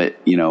about it. But,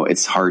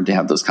 it's hard to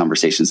have those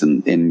conversations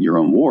in your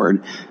own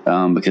ward,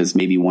 because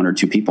maybe 1 or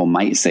 2 people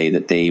might say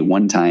that they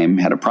one time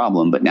had a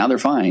problem, but now they're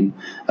fine.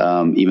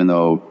 Even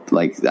though,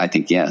 like, I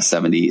think,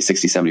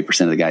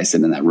 70% of the guys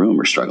sitting in that room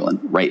are struggling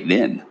right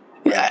then.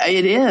 Yeah,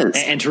 it is.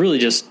 And to really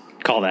just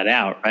call that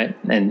out, right?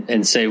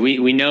 And say,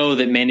 we know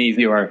that many of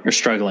you are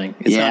struggling.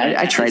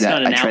 I tried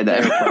that.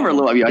 I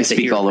remember I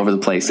speak all over the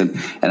place. And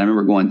I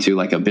remember going to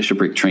like a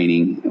bishopric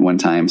training one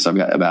time. So I've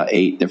got about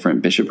 8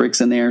 different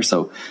bishoprics in there.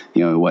 So,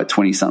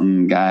 20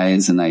 something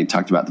guys. And I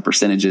talked about the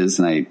percentages,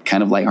 and I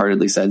kind of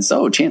lightheartedly said,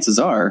 so chances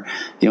are,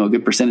 a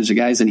good percentage of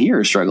guys in here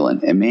are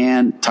struggling. And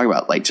man, talk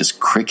about like just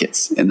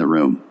crickets in the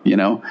room,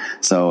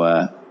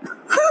 So,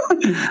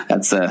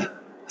 that's a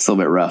little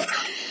bit rough.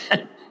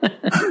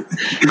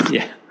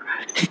 Yeah.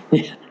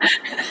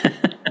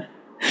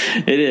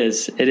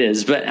 It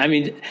is. But I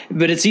mean,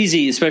 it's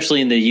easy,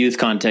 especially in the youth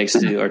context,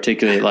 to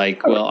articulate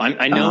like, well,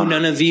 I know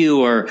none of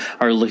you are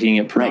looking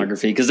at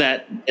pornography, because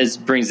that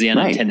brings the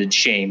unintended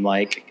shame.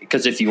 Like,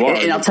 Because if you are,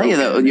 and I'll tell you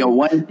though,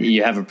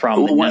 you have a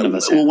problem. None of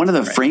us have, one of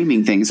the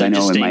framing things I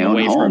know in my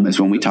own home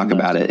is when we talk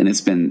about it, and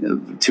it's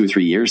been 2 or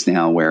 3 years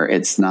now, where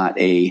it's not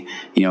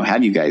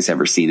have you guys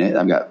ever seen it?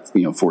 I've got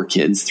 4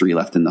 kids, 3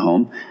 left in the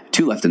home.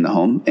 2 left in the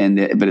home,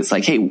 but it's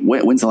like, hey,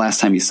 when's the last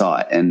time you saw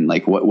it? And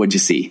like, what'd you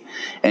see?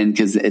 And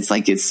because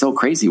it's so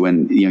crazy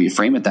when you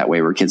frame it that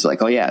way, where kids are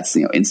like, oh yeah, it's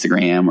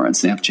Instagram or on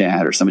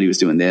Snapchat or somebody was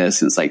doing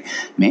this, and it's like,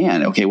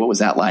 man, okay, what was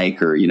that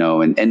like? Or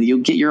and you'll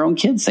get your own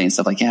kids saying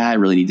stuff like, yeah, I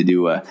really need to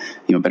do a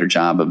better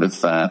job of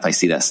if I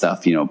see that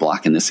stuff,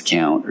 blocking this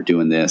account or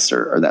doing this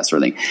or that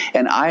sort of thing.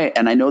 And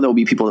I know there'll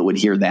be people that would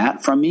hear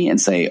that from me and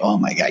say, oh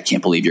my God, I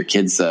can't believe your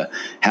kids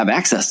have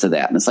access to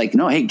that. And it's like,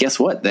 no, hey, guess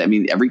what? I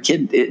mean, every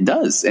kid, it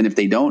does. And if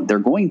they don't, they're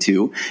going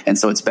to. And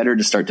so it's better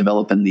to start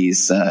developing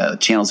these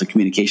channels of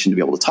communication to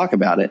be able to talk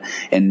about it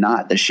and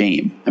not the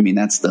shame. I mean,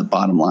 that's the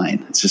bottom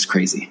line. It's just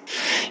crazy.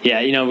 Yeah.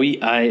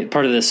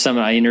 Part of this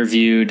summit, I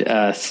interviewed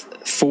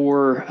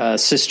 4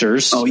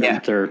 sisters. Oh yeah.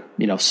 They're,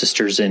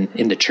 sisters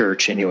in the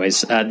church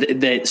anyways,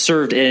 that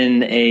served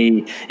in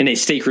a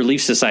stake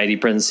relief society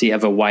presidency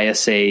of a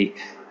YSA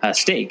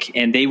stake,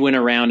 and they went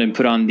around and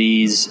put on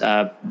this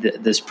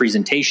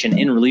presentation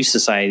in relief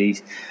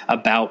societies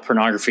about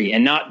pornography,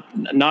 and not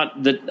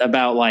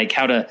about like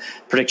how to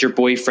protect your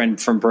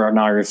boyfriend from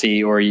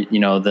pornography or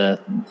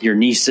your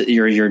niece,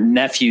 your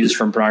nephews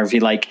from pornography.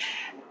 Like,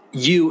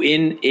 you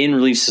in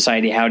Relief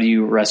Society, how do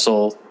you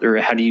wrestle, or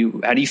how do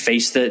you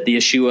face the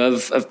issue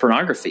of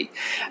pornography?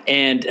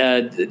 And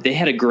they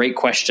had a great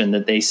question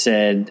that they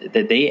said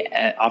that they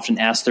often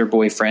ask their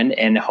boyfriend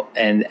and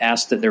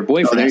ask that their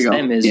boyfriend asks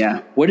them is,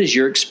 what is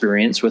your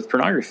experience with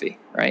pornography?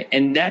 Right.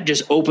 And that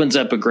just opens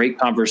up a great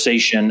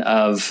conversation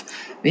of,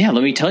 let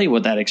me tell you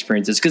what that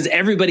experience is, because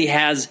everybody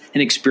has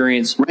an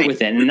experience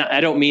with it. And I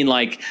don't mean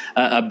like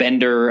a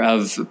bender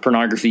of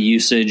pornography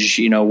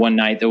usage, one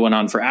night that went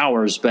on for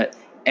hours, but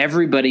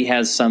everybody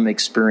has some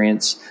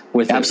experience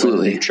with it.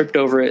 Absolutely. They've tripped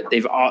over it.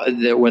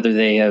 Whether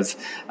they have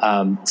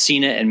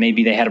seen it and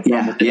maybe they had a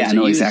problem with it. Yeah,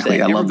 no,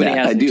 exactly. I love that.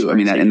 I do. I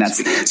mean, and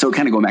that's so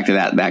kind of going back to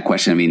that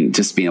question. I mean,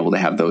 just being able to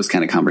have those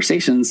kind of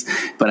conversations,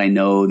 but I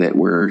know that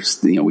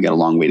we got a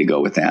long way to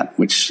go with that,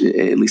 which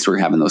at least we're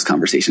having those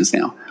conversations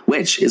now,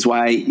 which is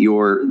why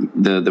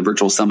the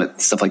virtual summit,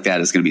 stuff like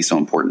that is going to be so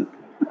important.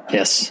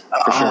 Yes,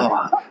 for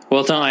sure.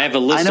 Well, Tom, I have a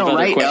list of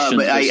other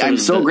questions. But I'm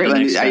so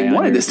grateful. I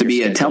wanted this to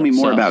be a tell me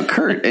more about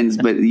Kurt,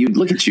 but you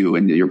look at you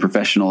and your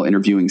professional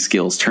interviewing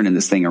skills turning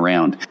this thing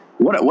around.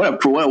 What a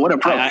pro!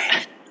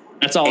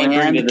 That's all.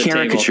 And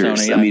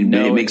caricatures. Table, I mean,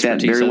 make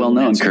that very well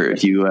known,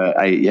 Kurt. You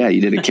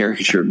did a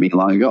caricature of me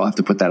long ago. I'll have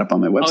to put that up on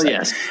my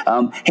website.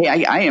 Oh, yes.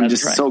 Hey, I am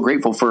so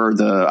grateful for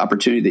the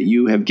opportunity that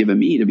you have given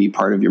me to be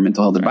part of your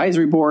mental health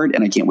advisory board,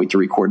 and I can't wait to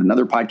record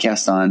another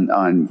podcast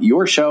on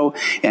your show.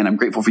 And I'm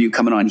grateful for you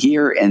coming on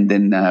here, and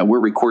then we're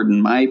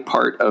recording my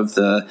part of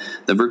the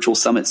virtual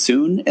summit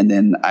soon, and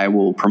then I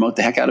will promote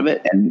the heck out of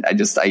it. And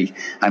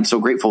I'm so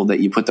grateful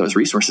that you put those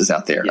resources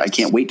out there. Yes. I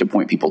can't wait to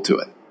point people to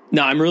it.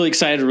 No, I'm really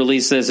excited to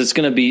release this. It's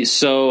going to be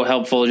so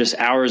helpful, just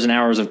hours and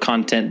hours of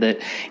content that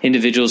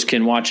individuals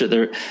can watch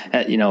it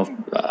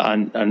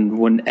on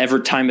whenever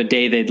time of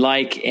day they'd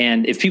like.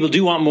 And if people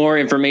do want more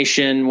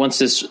information, once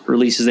this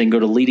releases, they can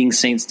go to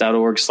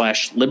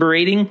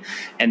leadingsaints.org/liberating,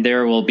 and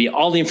there will be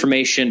all the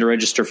information to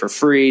register for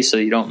free, so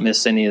you don't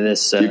miss any of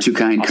this. You're too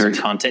kind, awesome Kurt.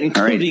 Content,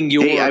 including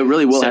your. Hey, I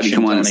really will have you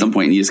come on at some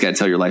point, and you just got to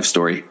tell your life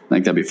story.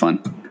 Like, that'd be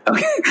fun.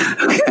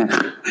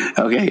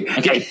 Okay.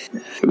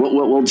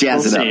 We'll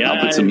jazz it up. I'll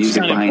put some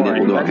music behind it.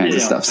 We'll do all kinds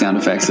of stuff. Sound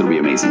effects. It'll be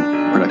amazing.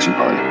 Production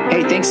quality.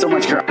 Hey, thanks so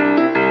much, Kurt.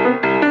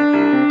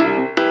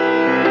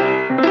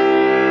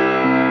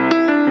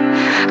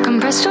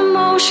 Compressed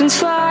emotions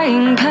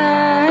flying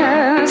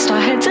past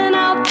our heads and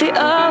out the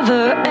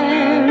other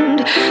end.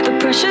 The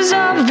pressures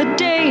of the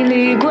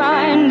daily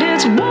grind.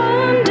 It's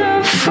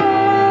wonderful.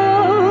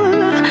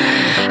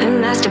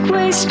 Elastic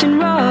waste and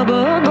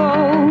rubber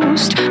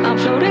ghost. I'm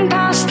floating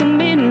past the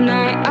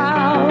midnight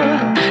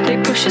hour. They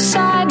push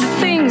aside the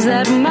things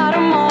that matter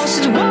most.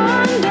 It's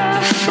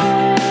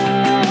wonderful.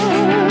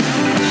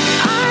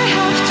 I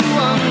have to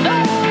wonder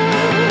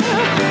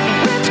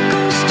which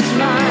ghost is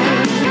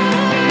mine.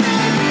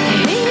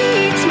 He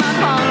eats my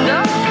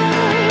ponder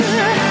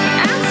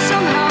and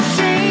somehow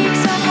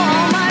takes up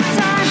all my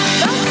time.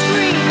 The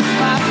stream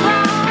of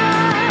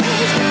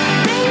lies,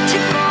 they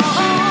tip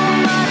all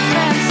my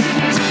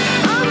fancies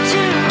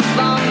unto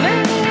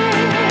vomit.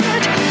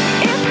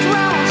 It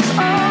drowns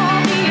all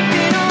deep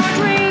in our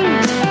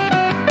dreams.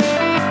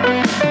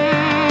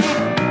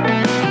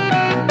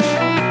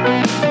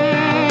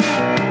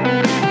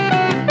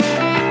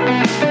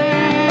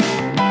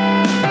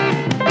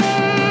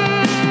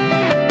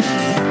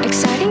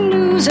 Exciting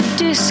news of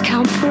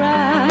discount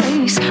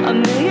price, a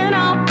million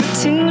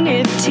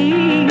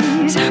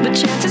opportunities. The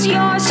chance is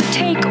yours to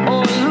take